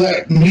 you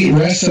let meat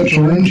rest up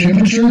to room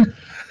temperature.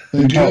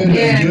 A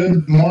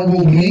good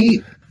marbled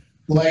meat,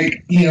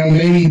 like, you know,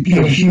 maybe, you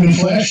know, human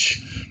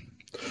flesh.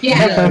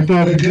 Yeah. A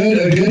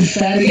good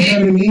fatty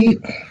cut of meat.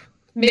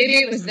 Maybe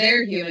it was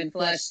their human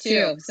flesh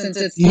too, since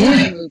it's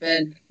time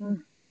moving.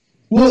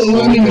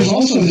 Well, I mean, there's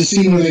also the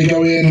scene where they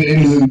go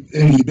into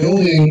the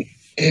building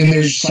and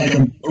there's just like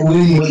a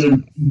room where they're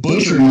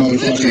butchering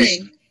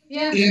motherfuckers.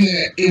 Yeah.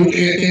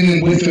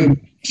 In with a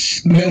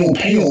metal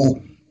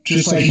pail,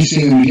 just like you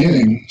see in the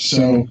beginning.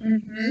 So.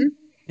 Mm-hmm.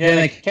 Yeah,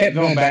 they kept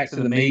going back to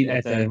the meat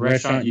at the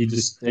restaurant. They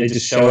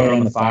just show it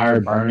on the fire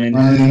burning.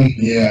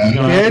 Yeah. You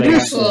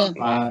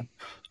know,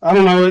 I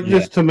don't know. It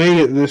just, to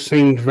me, it just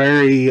seemed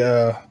very,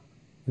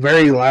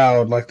 very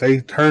loud. Like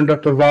they turned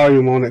up the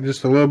volume on it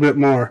just a little bit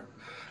more.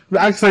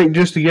 I think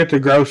just to get the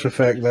gross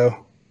effect,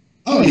 though.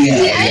 Oh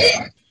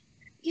yeah.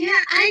 Yeah,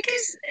 I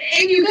guess,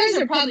 and you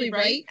guys are probably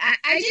right.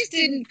 I just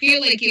didn't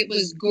feel like it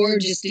was gore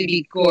just to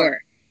be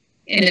gore,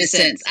 in a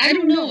sense. I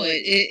don't know.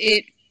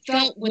 It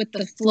felt with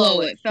the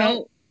flow. It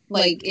felt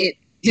like it.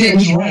 Yeah, it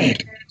was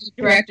right. The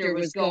director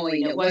was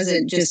going. It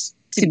wasn't just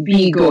to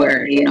be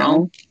gore, you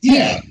know.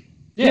 Yeah.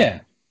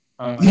 Yeah.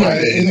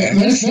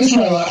 And that's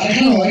why I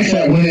kind of like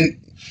that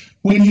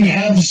when you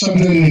have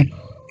something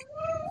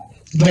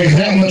like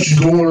that much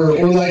gore,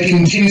 or like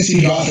in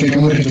Tennessee Gothic,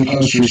 I'm looking at the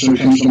poster so it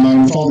comes to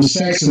mind with all the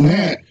sex and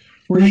that,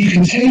 where you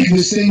can take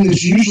this thing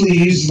that's usually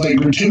used like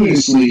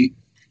gratuitously,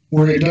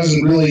 where it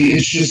doesn't really,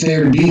 it's just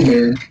there to be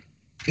there.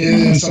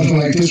 And then something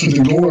like this with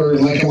the gore,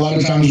 like a lot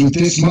of times with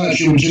this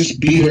much, it would just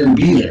be there to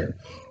be there.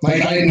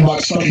 Like I didn't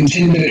watch fucking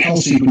 10-minute hell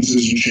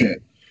sequences and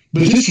shit.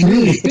 But this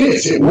really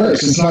fits. It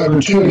works. It's not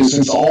gratuitous.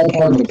 It's all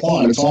part of the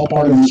plot. It's all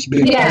part of this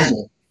big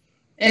puzzle.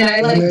 And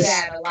I like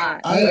that a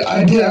lot.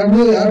 I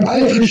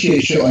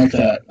appreciate shit like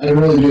that. I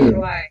really do.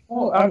 Why?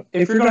 Well,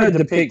 if you're going to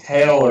depict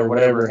hell or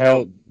whatever,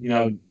 hell,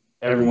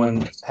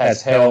 everyone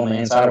has hell on the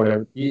inside or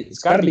whatever, it's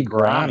got to be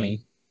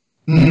grimy.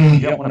 Mm-hmm. You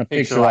don't want to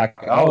picture like,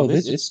 oh,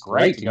 it's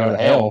great to go to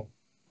hell.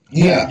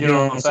 Yeah. You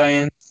know what I'm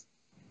saying?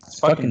 It's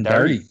fucking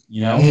dirty,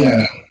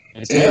 Yeah.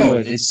 It's hell.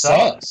 It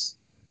sucks.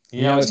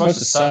 It's supposed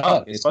to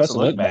suck. It's supposed to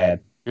look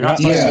bad. You're not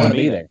supposed to want to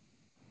be there.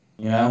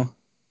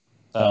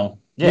 So,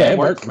 yeah, it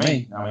worked for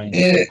me. I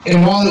mean,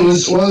 and while it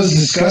was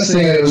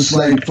disgusting, it was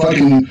like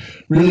fucking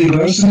really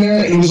gross in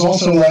there. It was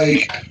also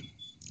like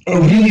a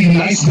really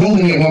nice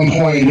building at one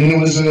point, and it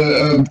was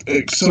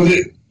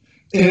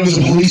it was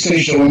a police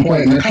station at one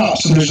point, and they're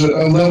cops. So there's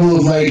a level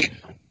of like,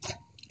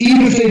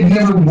 even if they've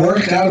never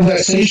worked out of that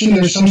station,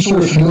 there's some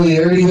sort of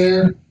familiarity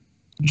there.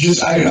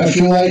 Just I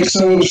feel like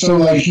so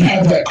like you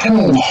have that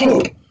kernel of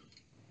hope.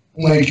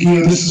 Like,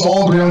 this is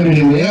all grounded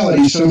in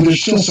reality, so there's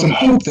still some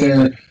hope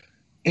there,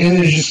 and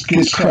it just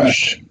gets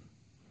crushed.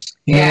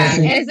 As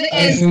they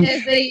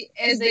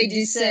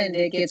descend,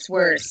 it gets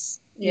worse.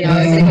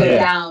 As they go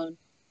down.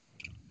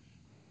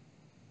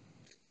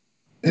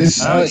 I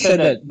always said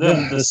that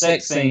the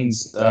sex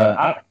scenes,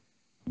 and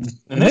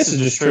this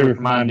is just true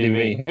from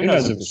IMDb. Who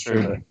knows if it's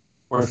true, but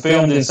were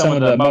filmed in some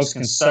of the most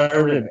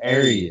conservative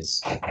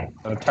areas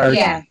of Turkey.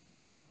 Yeah.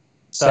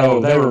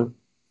 So they were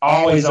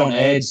always on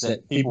edge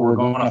that people were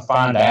going to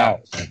find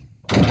out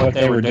what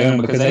they were doing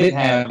because they didn't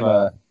have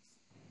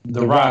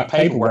the right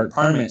paperwork,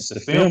 permits to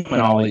film in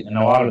in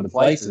a lot of the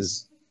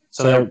places.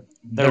 So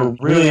they were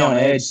really on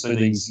edge through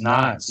these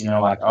nights.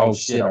 Like, oh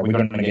shit, are we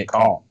going to get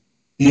caught?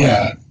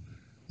 Yeah,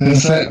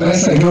 that's that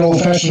good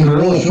old fashioned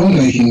guerrilla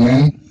filmmaking,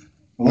 man.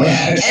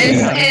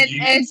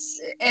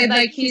 And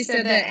like he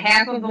said that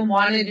half of them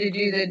wanted to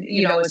do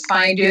was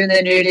fine doing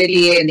the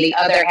nudity, and the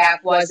other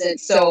half wasn't.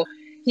 So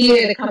he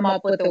had to come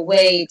up with a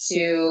way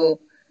to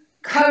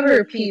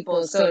cover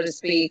people, so to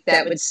speak,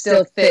 that would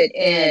still fit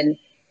in.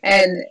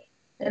 And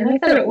I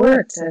thought it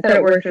worked. I thought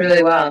it worked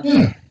really well.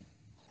 Yeah.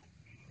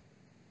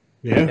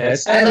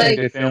 It's a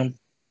good film.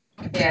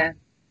 Yeah.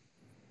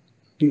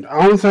 The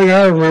only thing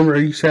I remember,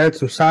 he had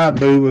some side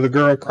boob with a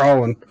girl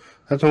crawling.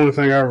 That's the only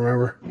thing I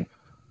remember.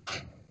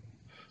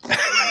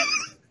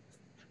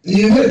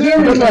 Yeah,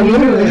 there were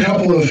a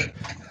couple of...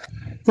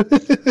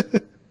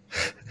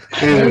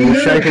 And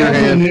shaking her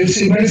head.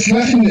 Nudity, but it's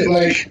nothing that,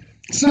 like,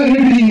 it's not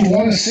nudity you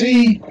want to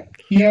see.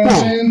 You know what I'm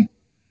saying?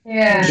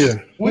 Yeah.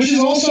 Which is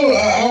also,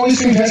 I always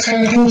think that's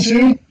kind of cool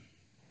too,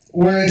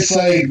 where it's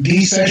like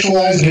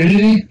desexualized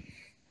nudity.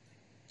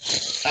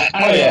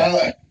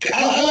 I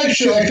like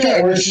shit like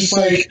that, where it's just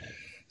like,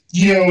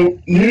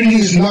 nudity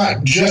is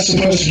not just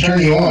supposed to turn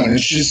you on.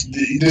 It's just,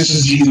 this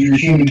is your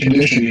human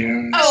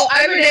condition, Oh,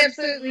 I would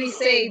absolutely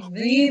say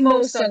the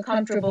most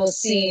uncomfortable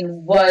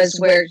scene was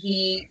where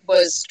he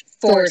was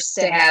forced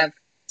to have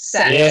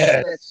sex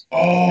with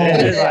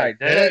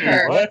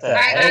her. What the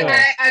hell?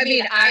 I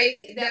mean,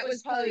 that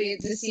was probably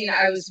the scene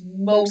I was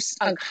most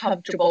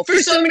uncomfortable for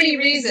so many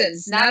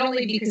reasons. Not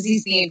only because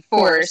he's being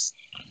forced,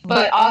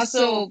 but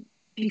also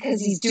because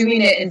he's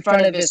doing it in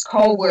front of his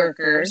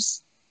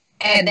coworkers,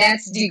 and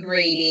that's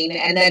degrading.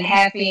 And then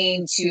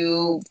having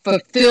to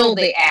fulfill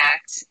the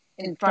act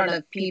in front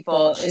of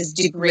people is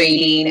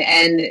degrading.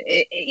 And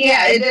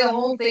the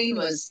whole thing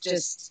was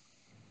just.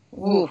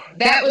 Ooh,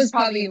 that was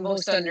probably the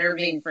most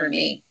unnerving for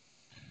me.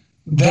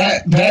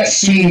 That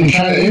scene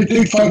kind of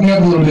it fucked me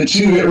up a little bit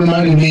too. It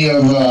reminded me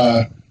of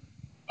what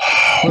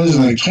is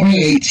it, like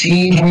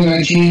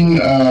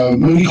 2019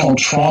 movie called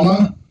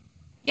Trauma.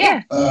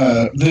 Yeah.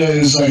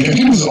 There's like, I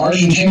think it was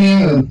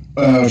Argentinian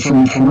or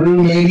from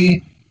Peru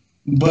maybe,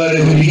 but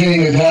at the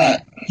beginning of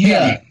that,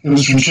 it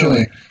was from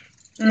Chile.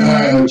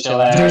 There's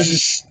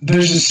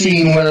a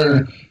scene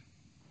where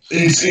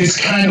it's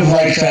kind of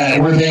like that,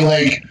 where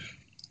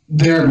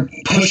they're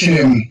pushing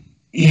him,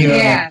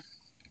 and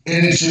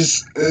it's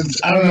just,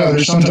 I don't know,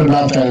 there's something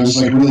about that. It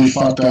was like really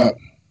fucked up.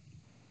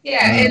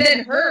 Yeah, and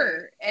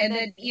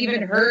then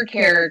even her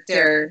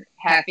character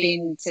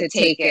having to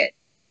take it,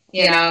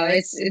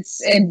 it's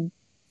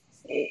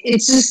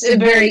just a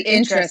very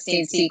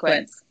interesting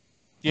sequence.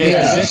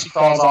 Yeah, then she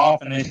falls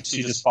off and then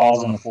she just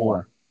falls on the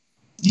floor.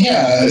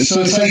 Yeah,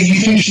 so it's like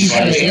you think she's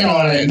kind of in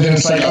on it, and then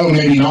it's like, oh,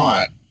 maybe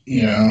not,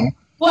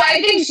 Well,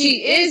 I think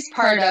she is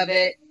part of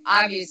it.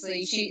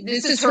 Obviously,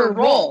 this is her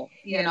role,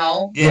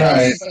 Yeah.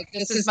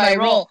 This is my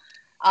role.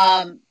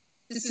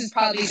 This is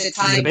probably the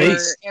time where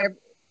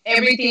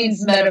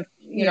everything's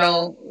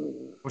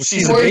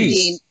she's a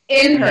beast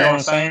in her. You know what I'm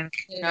saying?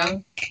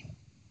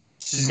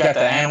 She's got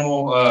the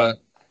animal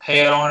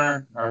head on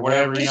her or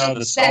whatever,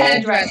 the skull. The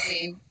head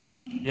dressing.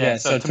 Yeah,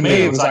 so to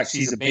me, it was like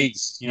she's a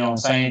beast. You know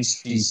what I'm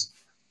saying?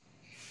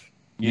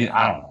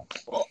 I don't know.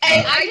 Well,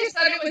 and I just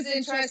thought it was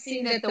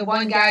interesting that the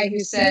one guy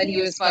who said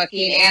he was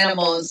fucking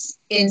animals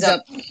ends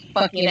up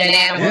fucking an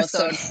animal,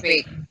 so to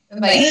speak.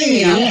 Like,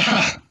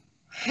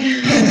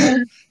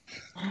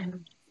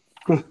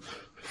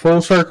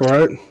 Full circle,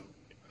 right?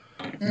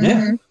 Mm-hmm.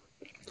 Yeah.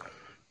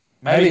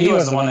 Maybe he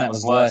was the one that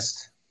was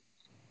lust.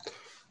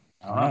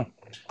 I don't know.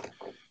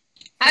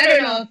 I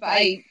don't know if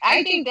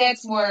I think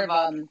that's more of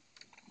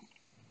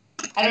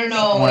I don't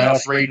know. Someone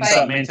else reading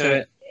something into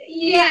it.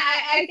 Yeah,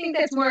 I think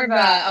that's more of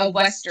a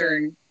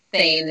Western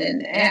thing,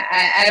 and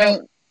I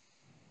don't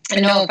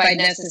know if I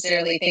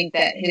necessarily think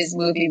that his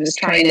movie was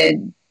trying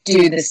to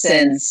do the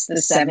sins,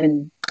 the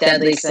 7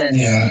 deadly sins.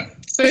 Yeah.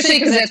 Especially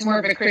because that's more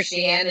of a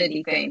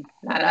Christianity thing,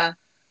 not a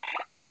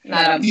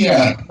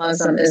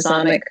Muslim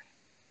Islamic.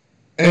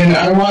 And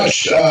I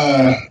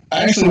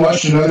actually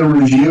watched another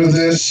review of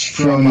this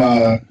from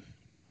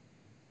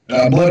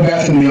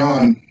Bloodbath and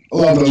Beyond. I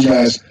love those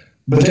guys.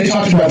 But they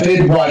talked about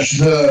they'd watched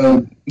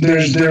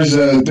there's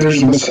a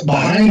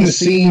behind the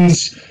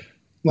scenes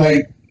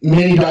like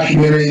mini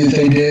documentary that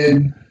they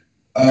did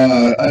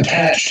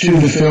attached to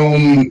the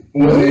film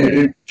when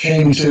it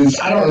came to,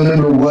 I don't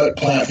remember what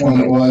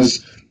platform it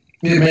was.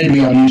 It may be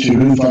on YouTube.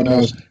 Who the fuck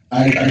knows?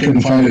 I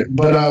couldn't find it.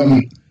 But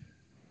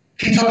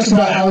he talks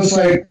about how it's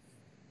like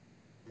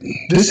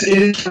this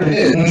is what it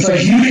is. And it's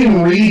like you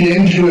can read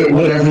into it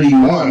whatever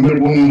you want, but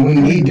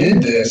when we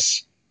did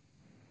this,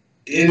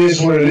 it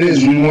is what it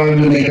is. We wanted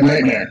to make a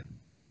nightmare.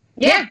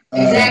 Yeah,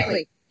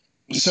 exactly.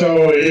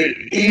 So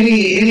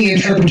any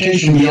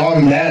interpretation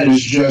beyond that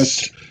is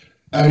just,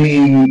 I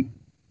mean,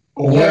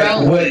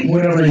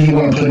 whatever you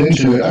want to put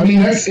into it. I mean,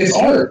 it's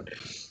art.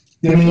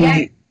 I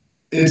mean,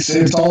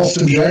 it's all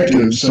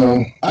subjective.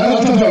 So I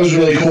thought that was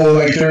really cool.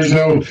 Like, there's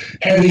no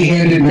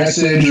heavy-handed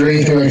message or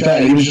anything like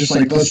that. It was just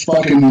like, let's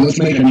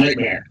make a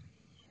nightmare.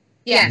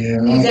 Yeah,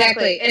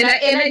 exactly. And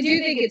I do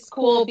think it's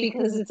cool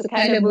because it's the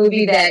kind of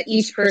movie that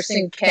each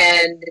person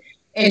can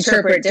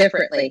interpret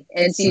differently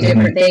and see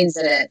different things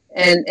in it.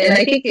 And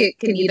I think it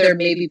can either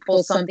maybe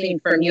pull something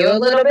from you a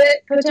little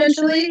bit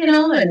potentially, you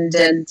know,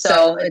 and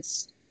so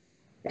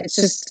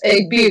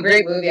it'd be a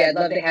great movie. I'd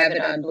love to have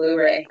it on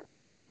Blu-ray.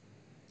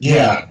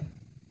 Yeah.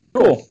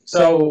 Cool.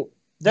 So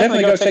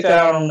definitely go check that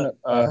out on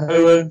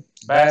Hulu.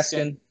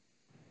 Baskin.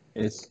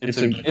 It's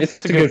a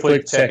good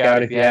flick to check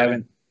out if you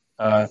haven't.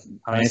 I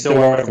mean, it's still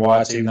worth a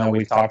watch, even though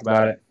we've talked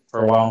about it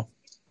for a while.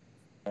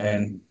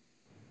 And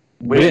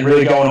we didn't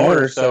really go in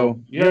order, so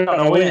you don't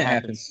know when it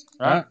happens,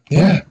 right?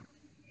 Yeah.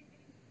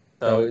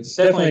 So it's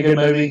definitely a good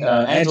movie.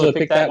 Angela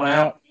picked that one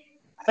out.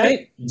 I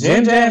think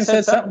Jim Jam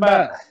said something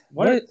about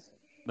the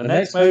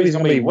next movie is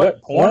going to be,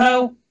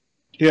 porno?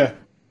 Yeah.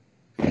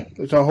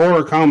 It's a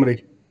horror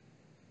comedy.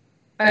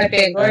 By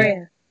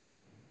Fangoria,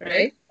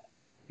 right?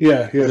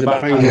 Yeah.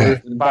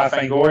 By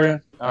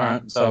Fangoria. All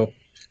right, so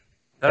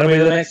that'll be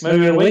the next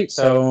movie of the week.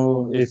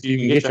 So if you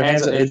can get your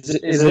hands on it,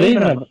 is it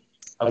even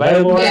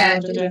available? Yeah,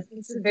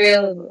 it's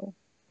available.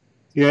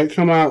 Yeah, it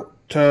come out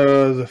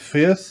the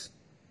 5th.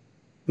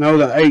 No,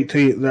 the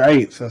 18th, the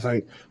 8th, I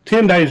think.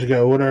 10 days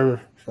ago,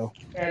 whatever. So.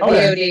 Yeah,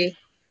 VOD.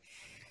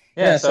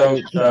 Yeah, so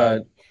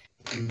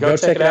go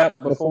check it out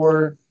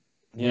before,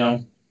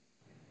 the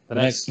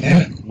next,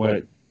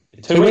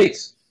 2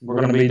 weeks. We're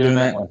going to be doing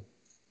that one.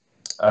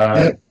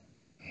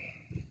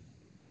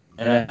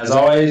 And as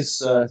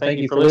always, thank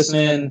you for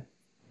listening.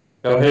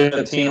 Go hit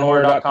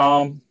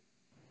teenhorror.com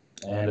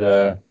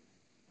and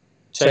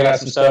check out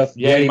some stuff.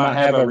 Yeah, you might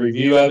have a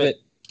review of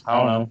it. I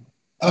don't know.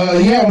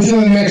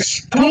 Within the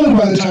next, probably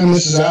by the time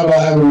this is out, I'll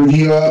have a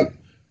review up.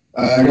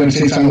 I'm going to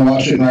take time to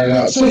watch it and write it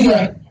out. So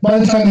yeah, by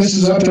the time this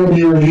is up, there will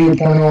be a review of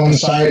porno on the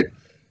site.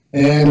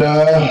 And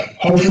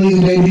hopefully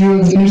the debut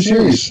of the new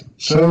series.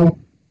 So,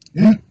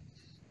 yeah.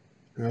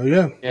 Oh,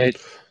 yeah.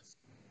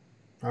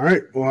 All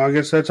right. Well, I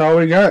guess that's all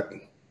we got.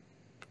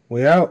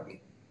 We out.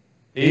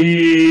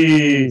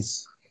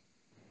 Peace.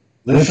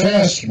 Live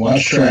fast.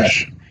 Watch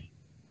trash.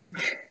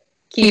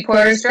 Keep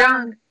horror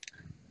strong.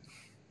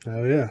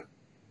 Oh, yeah.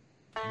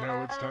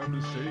 Now it's time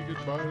to say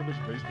goodbye to the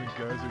Basement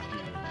Guys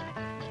again.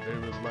 They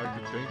would like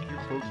to thank you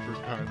folks for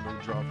kindly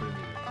dropping in.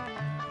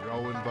 You're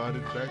all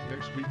invited back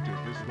next week to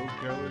this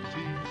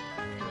locality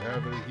to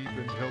have a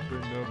heaping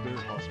helping of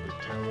their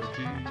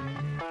hospitality.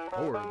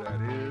 Or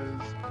that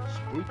is,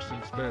 spooks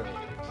and spells.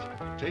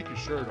 Take your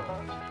shirt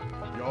off.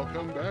 Y'all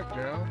come back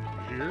now,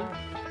 you hear?